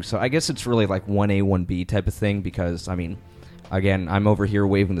bad thing. So I guess it's really like 1A, 1B type of thing because, I mean, again, I'm over here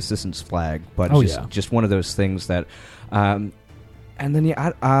waving the Sissons flag, but it's just one of those things that... and then,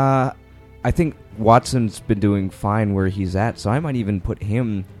 I think Watson's been doing fine where he's at, so I might even put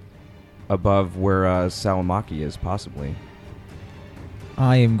him above where Salamaki is, possibly.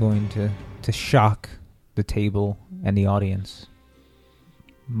 I am going to shock the table and the audience.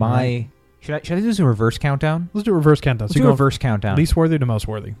 Should I do this a reverse countdown? Let's do a reverse countdown. Let's do a reverse countdown. Least worthy to most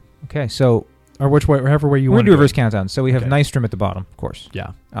worthy. Okay, so... Or whichever way you want to do a reverse countdown. So we have Nystrom at the bottom, of course.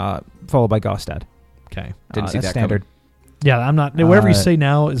 Yeah. Followed by Gaustad. Okay. Didn't see that standard. coming. Yeah, I'm not... Whatever you say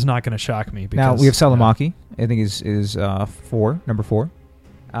now is not going to shock me. Because, now, we have Salamaki. I think is 4, number 4.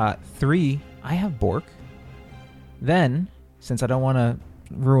 3, I have Bork. Then, since I don't want to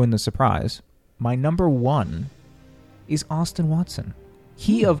ruin the surprise, my number 1 is Austin Watson.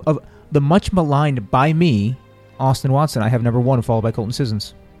 He of the much maligned by me, Austin Watson, I have number 1, followed by Colton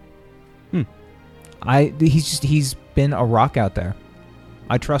Sissons. He's been a rock out there.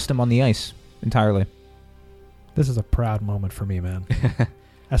 I trust him on the ice entirely. This is a proud moment for me, man.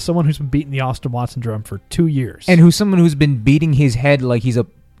 As someone who's been beating the Austin Watson drum for 2 years. And who's someone who's been beating his head like he's a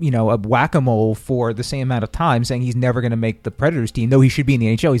whack-a-mole for the same amount of time, saying he's never going to make the Predators team, though he should be in the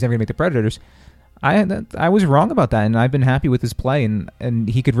NHL, he's never going to make the Predators. I was wrong about that, and I've been happy with his play, and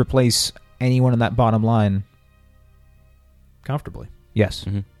he could replace anyone on that bottom line. Comfortably. Yes.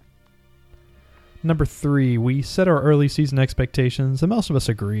 Mm-hmm. Number 3, we set our early season expectations, and most of us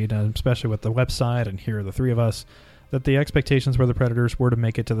agreed, especially with the website and here are the 3 of us, that the expectations were the Predators were to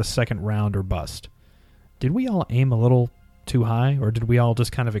make it to the second round or bust. Did we all aim a little too high, or did we all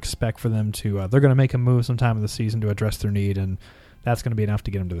just kind of expect for them to they're going to make a move sometime in the season to address their need, and that's going to be enough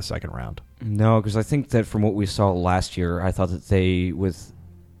to get them to the second round? No, because I think that from what we saw last year, I thought that they, with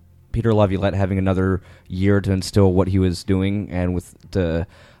Peter Laviolette having another year to instill what he was doing, and with the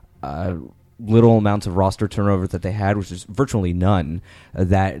little amounts of roster turnover that they had, which is virtually none,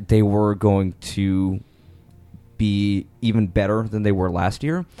 that they were going to be even better than they were last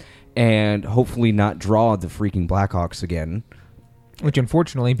year, and hopefully not draw the freaking Blackhawks again. Which,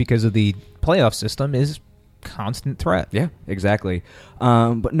 unfortunately, because of the playoff system, is constant threat. Yeah, exactly.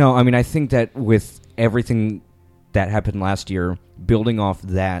 But no, I mean, I think that with everything that happened last year, building off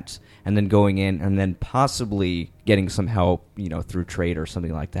that, and then going in and then possibly getting some help, through trade or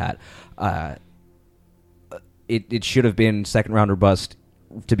something like that, it should have been second round or bust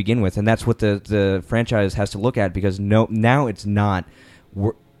to begin with, and that's what the franchise has to look at, because now it's not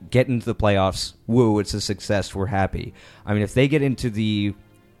get into the playoffs, woo, it's a success, we're happy. I mean, if they get into the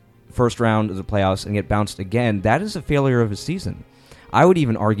first round of the playoffs and get bounced again, that is a failure of a season. I would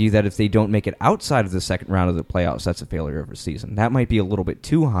even argue that if they don't make it outside of the second round of the playoffs, that's a failure of a season. That might be a little bit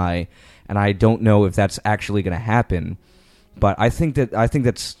too high, and I don't know if that's actually going to happen. But I think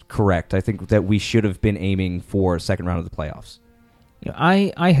that's correct. I think that we should have been aiming for second round of the playoffs.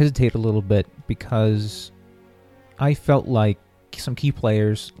 I hesitate a little bit because I felt like some key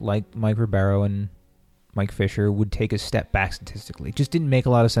players like Mike Ribeiro and Mike Fisher would take a step back statistically. It just didn't make a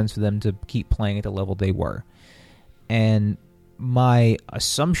lot of sense for them to keep playing at the level they were. And my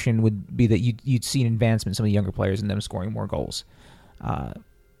assumption would be that you'd see an advancement in some of the younger players and them scoring more goals.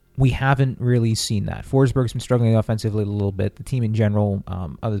 We haven't really seen that. Forsberg's been struggling offensively a little bit. The team in general,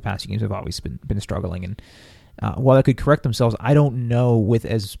 over the past few games, have always been struggling. And while they could correct themselves, I don't know, with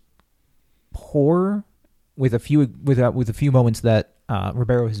as poor, with a few moments that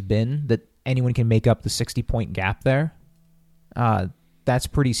Ribeiro has been, that anyone can make up the 60-point gap there. That's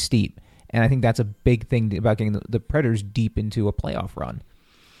pretty steep. And I think that's a big thing about getting the Predators deep into a playoff run.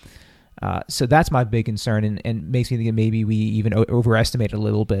 So that's my big concern, and makes me think that maybe we even overestimated a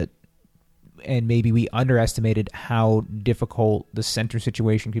little bit, and maybe we underestimated how difficult the center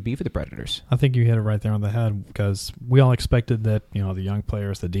situation could be for the Predators. I think you hit it right there on the head, because we all expected that, the young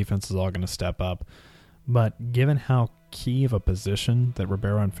players, the defense is all going to step up. But given how key of a position that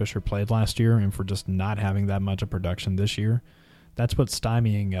Ribeiro and Fisher played last year, and for just not having that much of production this year, that's what's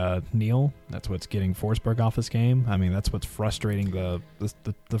stymieing Neal. That's what's getting Forsberg off his game. I mean, that's what's frustrating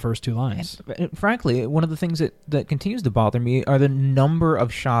the first two lines. And frankly, one of the things that continues to bother me are the number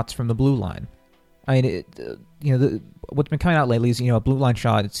of shots from the blue line. I mean, what's been coming out lately is, a blue line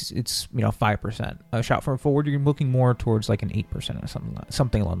shot, it's 5%. A shot from forward, you're looking more towards like an 8% or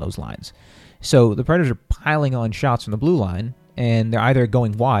something along those lines. So the Predators are piling on shots from the blue line, and they're either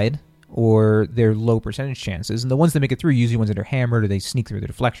going wide or they're low percentage chances. And the ones that make it through are usually ones that are hammered, or they sneak through the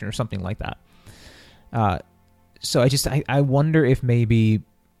deflection or something like that. So I wonder if maybe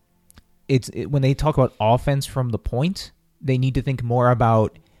when they talk about offense from the point, they need to think more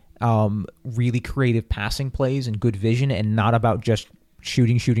about really creative passing plays and good vision, and not about just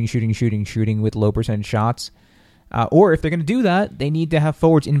shooting with low percentage shots. Or if they're going to do that, they need to have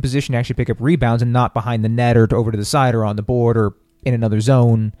forwards in position to actually pick up rebounds, and not behind the net or over to the side or on the board or in another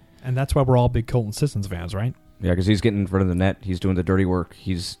zone. And that's why we're all big Colton Sissons fans, right? Yeah, because he's getting in front of the net. He's doing the dirty work.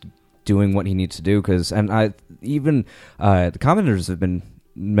 He's doing what he needs to do. The commenters have been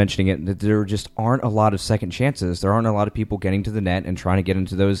mentioning it, that there just aren't a lot of second chances. There aren't a lot of people getting to the net and trying to get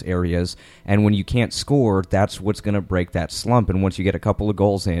into those areas. And when you can't score, that's what's going to break that slump. And once you get a couple of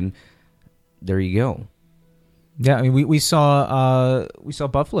goals in, there you go. Yeah, I mean, we saw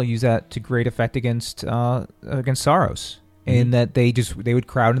Buffalo use that to great effect against Saros. In that they would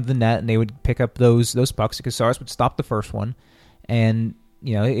crowd into the net and they would pick up those pucks, because Saros would stop the first one. And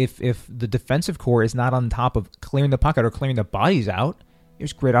if the defensive core is not on top of clearing the puck out or clearing the bodies out,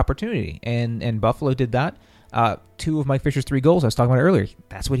 there's great opportunity. And Buffalo did that. 2 of Mike Fisher's 3 goals I was talking about earlier,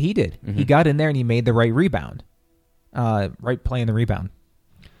 that's what he did. Mm-hmm. He got in there and he made the right rebound, right play in the rebound.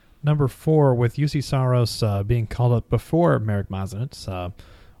 Number 4, with UC Saros being called up before Marek Mazanec,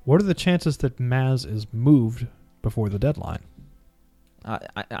 what are the chances that Maz is moved before the deadline?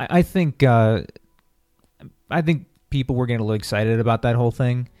 I think people were getting a little excited about that whole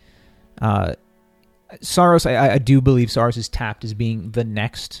thing. Saros, I do believe Saros is tapped as being the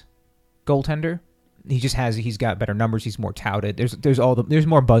next goaltender. He's got better numbers. He's more touted. There's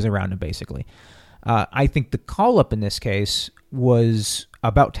more buzz around him, basically. I think the call up in this case was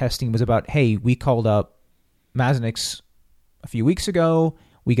about testing. Was about, hey, we called up Mazanec a few weeks ago.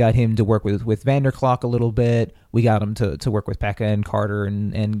 We got him to work with Vanderklok a little bit. we got him to work with Pekka and Carter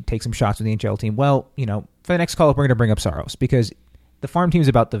and take some shots with the NHL team. Well, for the next call-up, we're going to bring up Saros because the farm team is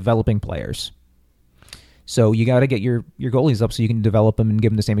about developing players. So you got to get your goalies up so you can develop them and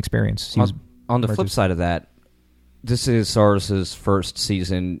give them the same experience. On the flip side of that, this is Saros' first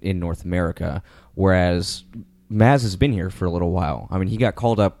season in North America, whereas Maz has been here for a little while. I mean, he got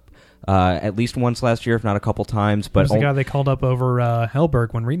called up at least once last year, if not a couple times. But the guy they called up over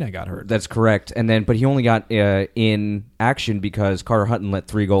Hellberg when Rene got hurt. That's correct. But he only got in action because Carter Hutton let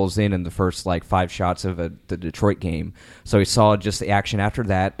 3 goals in the first 5 shots of the Detroit game. So he saw just the action after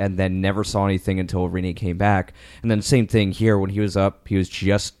that, and then never saw anything until Rene came back. And then same thing here when he was up. He was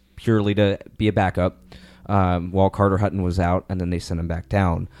just purely to be a backup while Carter Hutton was out, and then they sent him back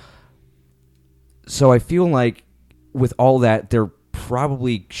down. So I feel like with all that, there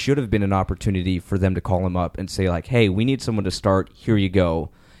probably should have been an opportunity for them to call him up and say, hey, we need someone to start. Here you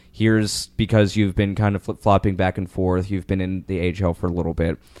go. Here's because you've been kind of flip-flopping back and forth. You've been in the AHL for a little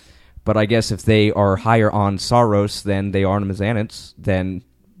bit. But I guess if they are higher on Saros than they are on Mazanec, then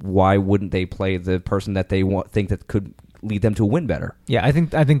why wouldn't they play the person that they think that could lead them to win better? Yeah, I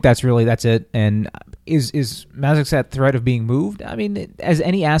think that's it. And is Mazanec at threat of being moved? I mean, as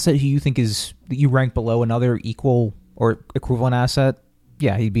any asset who you think that you rank below another equal or equivalent asset,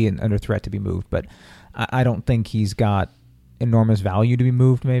 yeah, he'd be under threat to be moved. But I don't think he's got enormous value to be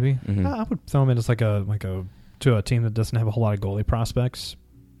moved. Maybe I would throw him in as to a team that doesn't have a whole lot of goalie prospects.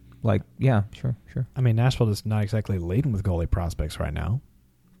 Yeah, sure. I mean, Nashville is not exactly laden with goalie prospects right now.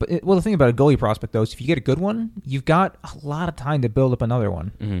 But the thing about a goalie prospect though is if you get a good one, you've got a lot of time to build up another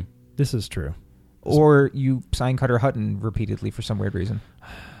one. Mm-hmm. This is true. Or you sign Carter Hutton repeatedly for some weird reason.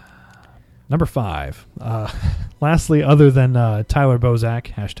 Number 5. Lastly, other than Tyler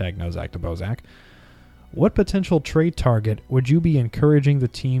Bozak, #Nozak to Bozak, what potential trade target would you be encouraging the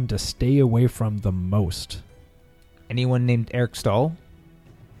team to stay away from the most? Anyone named Eric Stahl?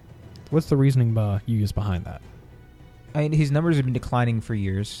 What's the reasoning you use behind that? I mean, his numbers have been declining for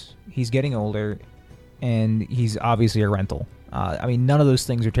years. He's getting older, and he's obviously a rental. I mean, none of those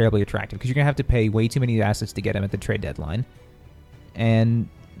things are terribly attractive because you're going to have to pay way too many assets to get him at the trade deadline. And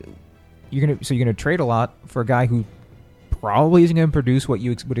you're gonna trade a lot for a guy who probably isn't going to produce what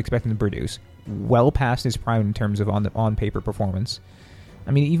you would expect him to produce, well past his prime in terms of on paper performance.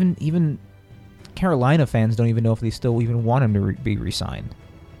 I mean, even Carolina fans don't even know if they still even want him to be re-signed.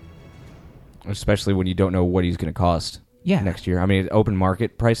 Especially when you don't know what he's going to cost next year. I mean, open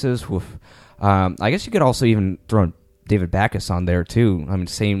market prices. I guess you could also even throw David Backes on there too. I mean,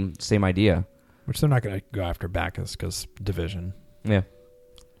 same idea. Which they're not going to go after Backes because division. Yeah.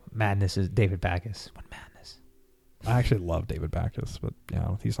 Madness is David Backes. What madness? I actually love David Backes, but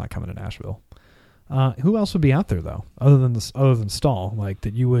he's not coming to Nashville. Who else would be out there though, other than Stahl,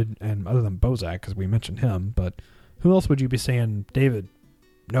 that you would, and other than Bozak because we mentioned him, but who else would you be saying, David?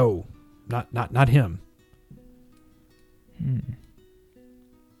 No, not him.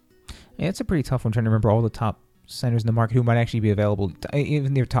 Yeah, it's a pretty tough one. I'm trying to remember all the top centers in the market who might actually be available,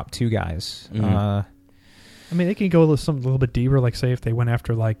 even their top 2 guys. Mm-hmm. I mean, they can go a little bit deeper. Say if they went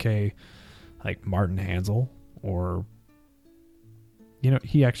after a Martin Hansel, or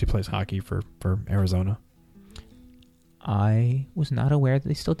he actually plays hockey for Arizona. I was not aware that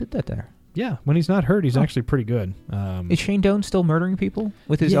they still did that there. Yeah, when he's not hurt, he's actually pretty good. Is Shane Doan still murdering people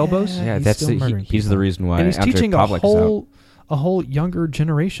with his elbows? Yeah, he's the reason why. And he's teaching a whole younger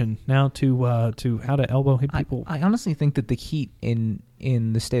generation now to how to elbow hit people. I honestly think that the heat in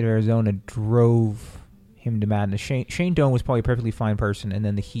the state of Arizona drove him to madness. Shane Doan was probably a perfectly fine person, and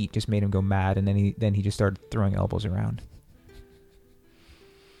then the heat just made him go mad, and then he just started throwing elbows around.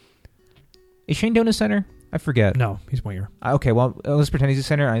 Is Shane Doan a center? I forget. No, he's winger. Okay, well, let's pretend he's a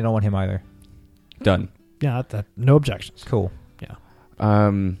center. I don't want him either. Done. Yeah, no objections. Cool. Yeah.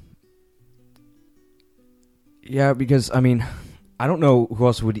 Yeah, because I mean, I don't know who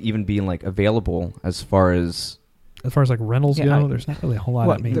else would even be available as far as rentals go. There's not really a whole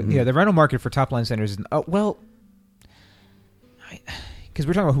lot. The rental market for top line centers is because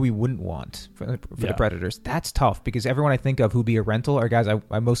we're talking about who we wouldn't want for the Predators. That's tough because everyone I think of who'd be a rental are guys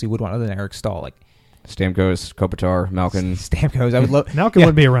I mostly would want other than Eric Stahl, Stamkos, Kopitar, Malkin. Stamkos, I would love. Malkin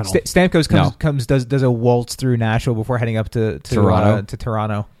would be a rental. Stamkos does a waltz through Nashville before heading up to Toronto. To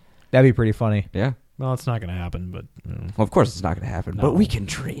Toronto. That'd be pretty funny. Yeah. Well, it's not going to happen, but well, of course it's not going to happen. No. But we can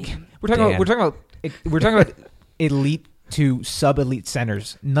dream. We're talking about elite to sub-elite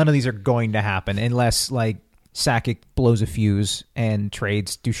centers. None of these are going to happen unless Sakic blows a fuse and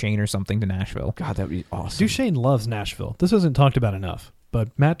trades Duchesne or something to Nashville. God, that'd be awesome. Duchesne loves Nashville. This isn't talked about enough.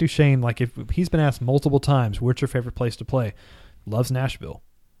 But Matt Duchesne, if he's been asked multiple times, what's your favorite place to play? Loves Nashville.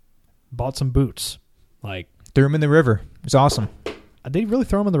 Bought some boots. Threw him in the river. It was awesome. Did he really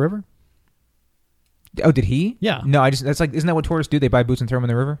throw him in the river? Oh, did he? Yeah. No, that's like, isn't that what tourists do? They buy boots and throw them in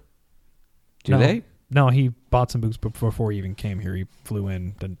the river? Do they? No, he bought some boots before he even came here. He flew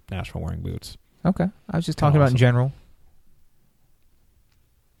in to Nashville wearing boots. Okay. I was just talking about in general.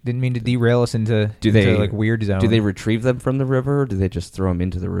 Didn't mean to derail us into like weird zone. Do they retrieve them from the river, or do they just throw them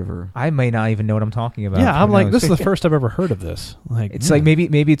into the river? I may not even know what I'm talking about. Yeah, I'm Who like, knows? this is the first I've ever heard of this. Like, It's like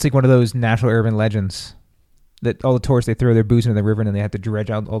maybe it's like one of those natural urban legends that all the tourists, they throw their boots into the river and then they have to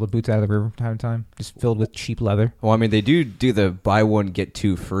dredge out all the boots out of the river from time to time, just filled with cheap leather. Well, I mean, they do the buy one get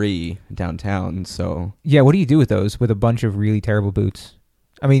two free downtown. So Yeah, what do you do with those? With a bunch of really terrible boots?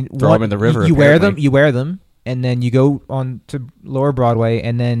 I mean, Throw them in the river, You wear them. apparently. You wear them, and then you go on to Lower Broadway,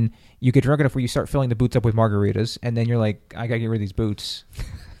 and then you get drunk enough where you start filling the boots up with margaritas, and then you're like, I gotta get rid of these boots.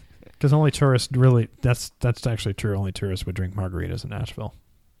 because only tourists really. That's actually true. Only tourists would drink margaritas in Nashville.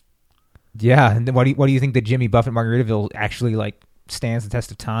 Yeah, and then why do you think that Jimmy Buffett Margaritaville actually like stands the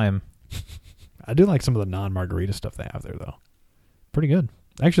test of time? I do like some of the non-margarita stuff they have there, though. Pretty good.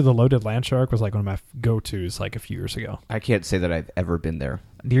 Actually, the Loaded Land Shark was like one of my go-tos like a few years ago. I can't say that I've ever been there.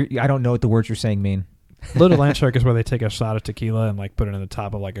 I don't know what the words you're saying mean. Loaded Land Shark is where they take a shot of tequila and like put it in the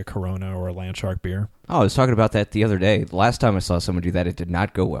top of like a Corona or a Land Shark beer. Oh, I was talking about that the other day. The last time I saw someone do that, it did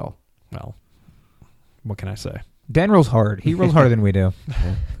not go well. Well, what can I say? Dan rolls hard. He rolls harder than we do.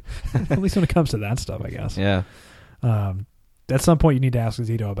 At least when it comes to that stuff, I guess. Yeah. At some point, you need to ask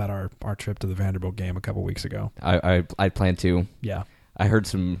Zito about our trip to the Vanderbilt game a couple weeks ago. I plan to. Yeah. I heard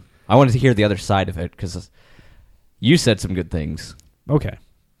some. I wanted to hear the other side of it because you said some good things. Okay.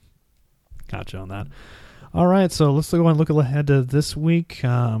 Gotcha on that. All right, so let's go and look ahead to this week.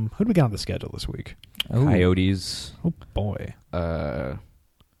 Who do we got on the schedule this week? Ooh. Coyotes. Oh, boy.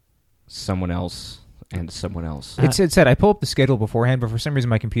 Someone else and someone else. It said I pull up the schedule beforehand, but for some reason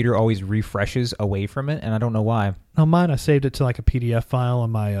my computer always refreshes away from it, and I don't know why. On mine, I saved it to like a PDF file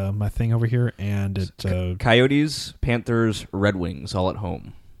on my my thing over here, and it... Coyotes, Panthers, Red Wings, all at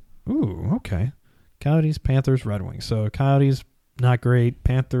home. Ooh, okay. Coyotes, Panthers, Red Wings. So Coyotes, not great.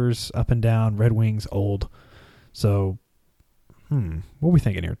 Panthers, up and down. Red Wings, old. So, what are we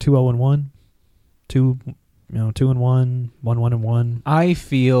thinking here? 2-0-1? 2-1, 1-1-1.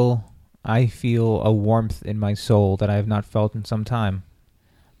 I feel a warmth in my soul that I have not felt in some time.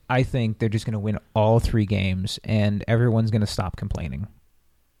 I think they're just going to win all 3 games, and everyone's going to stop complaining.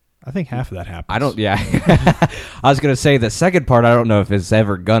 I think half of that happens. I don't. Yeah, I was gonna say the second part. I don't know if it's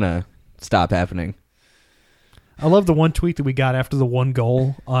ever gonna stop happening. I love the one tweet that we got after the one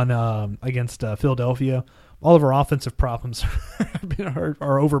goal on against Philadelphia. All of our offensive problems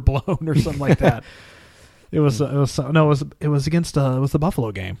are overblown or something like that. It was against it was the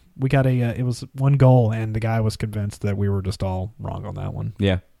Buffalo game. We got it was one goal, and the guy was convinced that we were just all wrong on that one.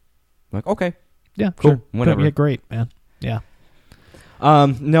 Yeah, like okay, Yeah, cool, sure. whatever. Yeah, great, man. Yeah.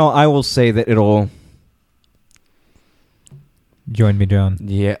 No, I will say that it'll. Join me, John.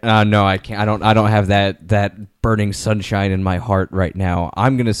 Yeah, no, I can't. I don't have that burning sunshine in my heart right now.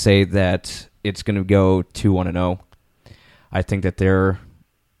 I'm gonna say that it's gonna go 2-1-0. I think that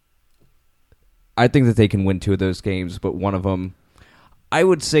they can win 2 of those games, but one of them, I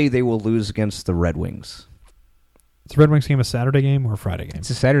would say they will lose against the Red Wings. Is the Red Wings game a Saturday game or a Friday game? It's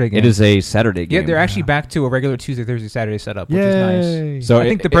a Saturday game. It is a Saturday game. Yeah, they're actually back to a regular Tuesday, Thursday, Saturday setup, which Yay. is nice. So I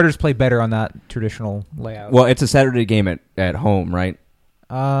think the Predators play better on that traditional layout. Well, it's a Saturday game at home, right?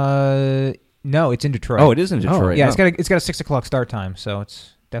 No, it's in Detroit. Oh, it is in Detroit. Yeah, Oh. it's got a 6:00 start time, so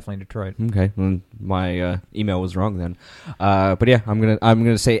it's definitely Detroit. Okay, well, my email was wrong then. But yeah, I'm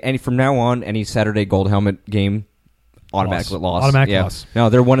gonna say from now on, any Saturday gold helmet game, automatic loss. Automatic yeah. loss. No,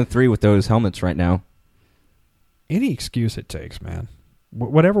 they're 1-3 with those helmets right now. Any excuse it takes, man.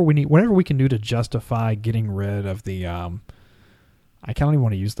 Whatever we need, whatever we can do to justify getting rid of the. I can't even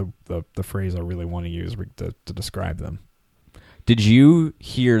want to use the phrase I really want to use to describe them. Did you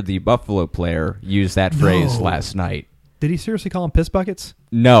hear the Buffalo player use that phrase No. last night? Did he seriously call them piss buckets?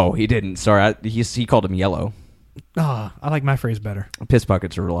 No, he didn't. Sorry, he called him yellow. I like my phrase better. Piss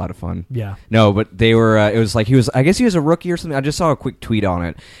buckets are a lot of fun. Yeah. No, but they were. It was like I guess he was a rookie or something. I just saw a quick tweet on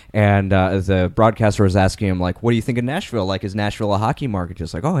it, and the broadcaster was asking him like, "What do you think of Nashville? Like, is Nashville a hockey market?"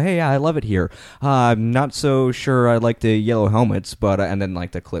 Just like, "Oh, hey, yeah, I love it here. I'm not so sure I like the yellow helmets, but and then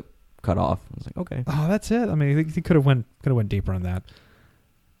like the clip cut off. I was like, okay. Oh, that's it. I mean, he could have went deeper on that.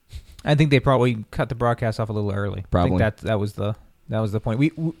 I think they probably cut the broadcast off a little early. Probably. I think that was the point.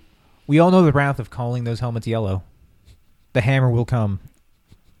 We all know the wrath of calling those helmets yellow. The hammer will come.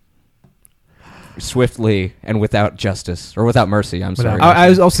 Swiftly and without justice, or without mercy, I'm sorry. Without- I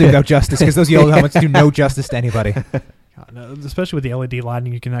was also without justice, because those yellow helmets do no justice to anybody. Especially with the LED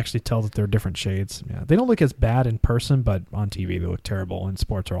lighting, you can actually tell that they're different shades. Yeah, they don't look as bad in person, but on TV they look terrible. And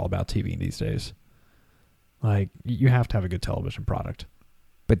sports are all about TV these days. Like, you have to have a good television product.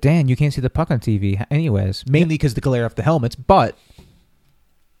 But Dan, you can't see the puck on TV anyways, mainly because the glare off the helmets, but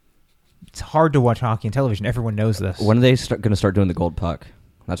it's hard to watch hockey on television. Everyone knows this. When are they going to start doing the gold puck?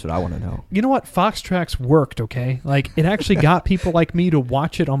 That's what I want to know. You know what? Fox Tracks worked, okay? Like, it actually got people like me to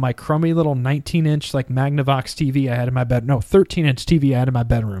watch it on my crummy little 19-inch, like, Magnavox TV I had in my bed. No, 13-inch TV I had in my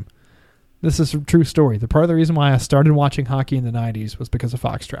bedroom. This is a true story. The part of the reason why I started watching hockey in the 90s was because of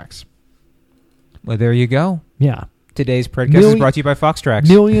Fox Tracks. Well, there you go. Yeah. Today's podcast is brought to you by Fox Tracks.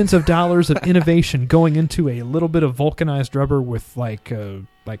 Millions of dollars of innovation going into a little bit of vulcanized rubber with, like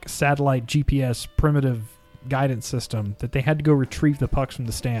satellite GPS primitive guidance system that they had to go retrieve the pucks from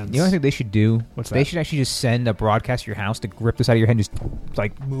the stands. You know what I think they should do? What's They that? should actually just send a broadcast to your house to grip this out of your head and just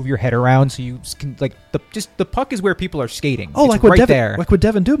like move your head around so you can like the puck is where people are skating. Oh, it's like what right Devin, there. like what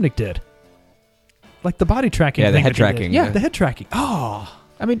Devin Dubnyk did. Like the body tracking. Yeah, the thing head that he did. tracking. Yeah, the head tracking. Oh,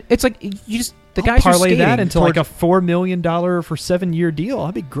 I mean, it's like you just the I'll guys are parlay skating that into like towards- a $4 million for 7-year deal.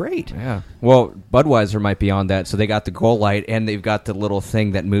 That'd be great. Yeah. Well, Budweiser might be on that, so they got the goal light, and they've got the little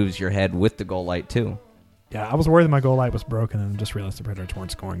thing that moves your head with the goal light, too. Yeah, I was worried that my goal light was broken and just realized the Predators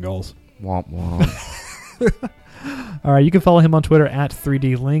weren't scoring goals. Womp womp. All right, you can follow him on Twitter at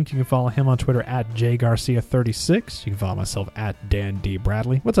 3DLinked. You can follow him on Twitter at JGarcia36. You can follow myself at Dan D.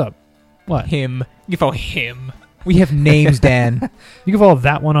 Bradley. What's up? What? Him. You follow him. We have names, Dan. You can follow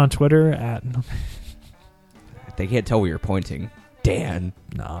that one on Twitter at... They can't tell where you're pointing. Dan.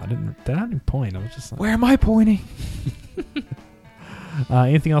 No, I didn't point. I was just like... Where am I pointing?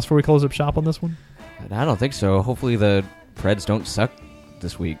 Anything else before we close up shop on this one? I don't think so. Hopefully the Preds don't suck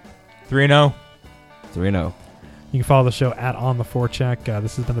this week. 3-0. 3-0. You can follow the show at On The Forecheck.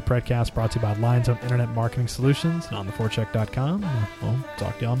 This has been the Predcast brought to you by Lions on Internet Marketing Solutions and OnTheForecheck.com. We'll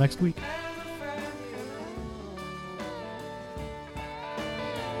talk to y'all next week.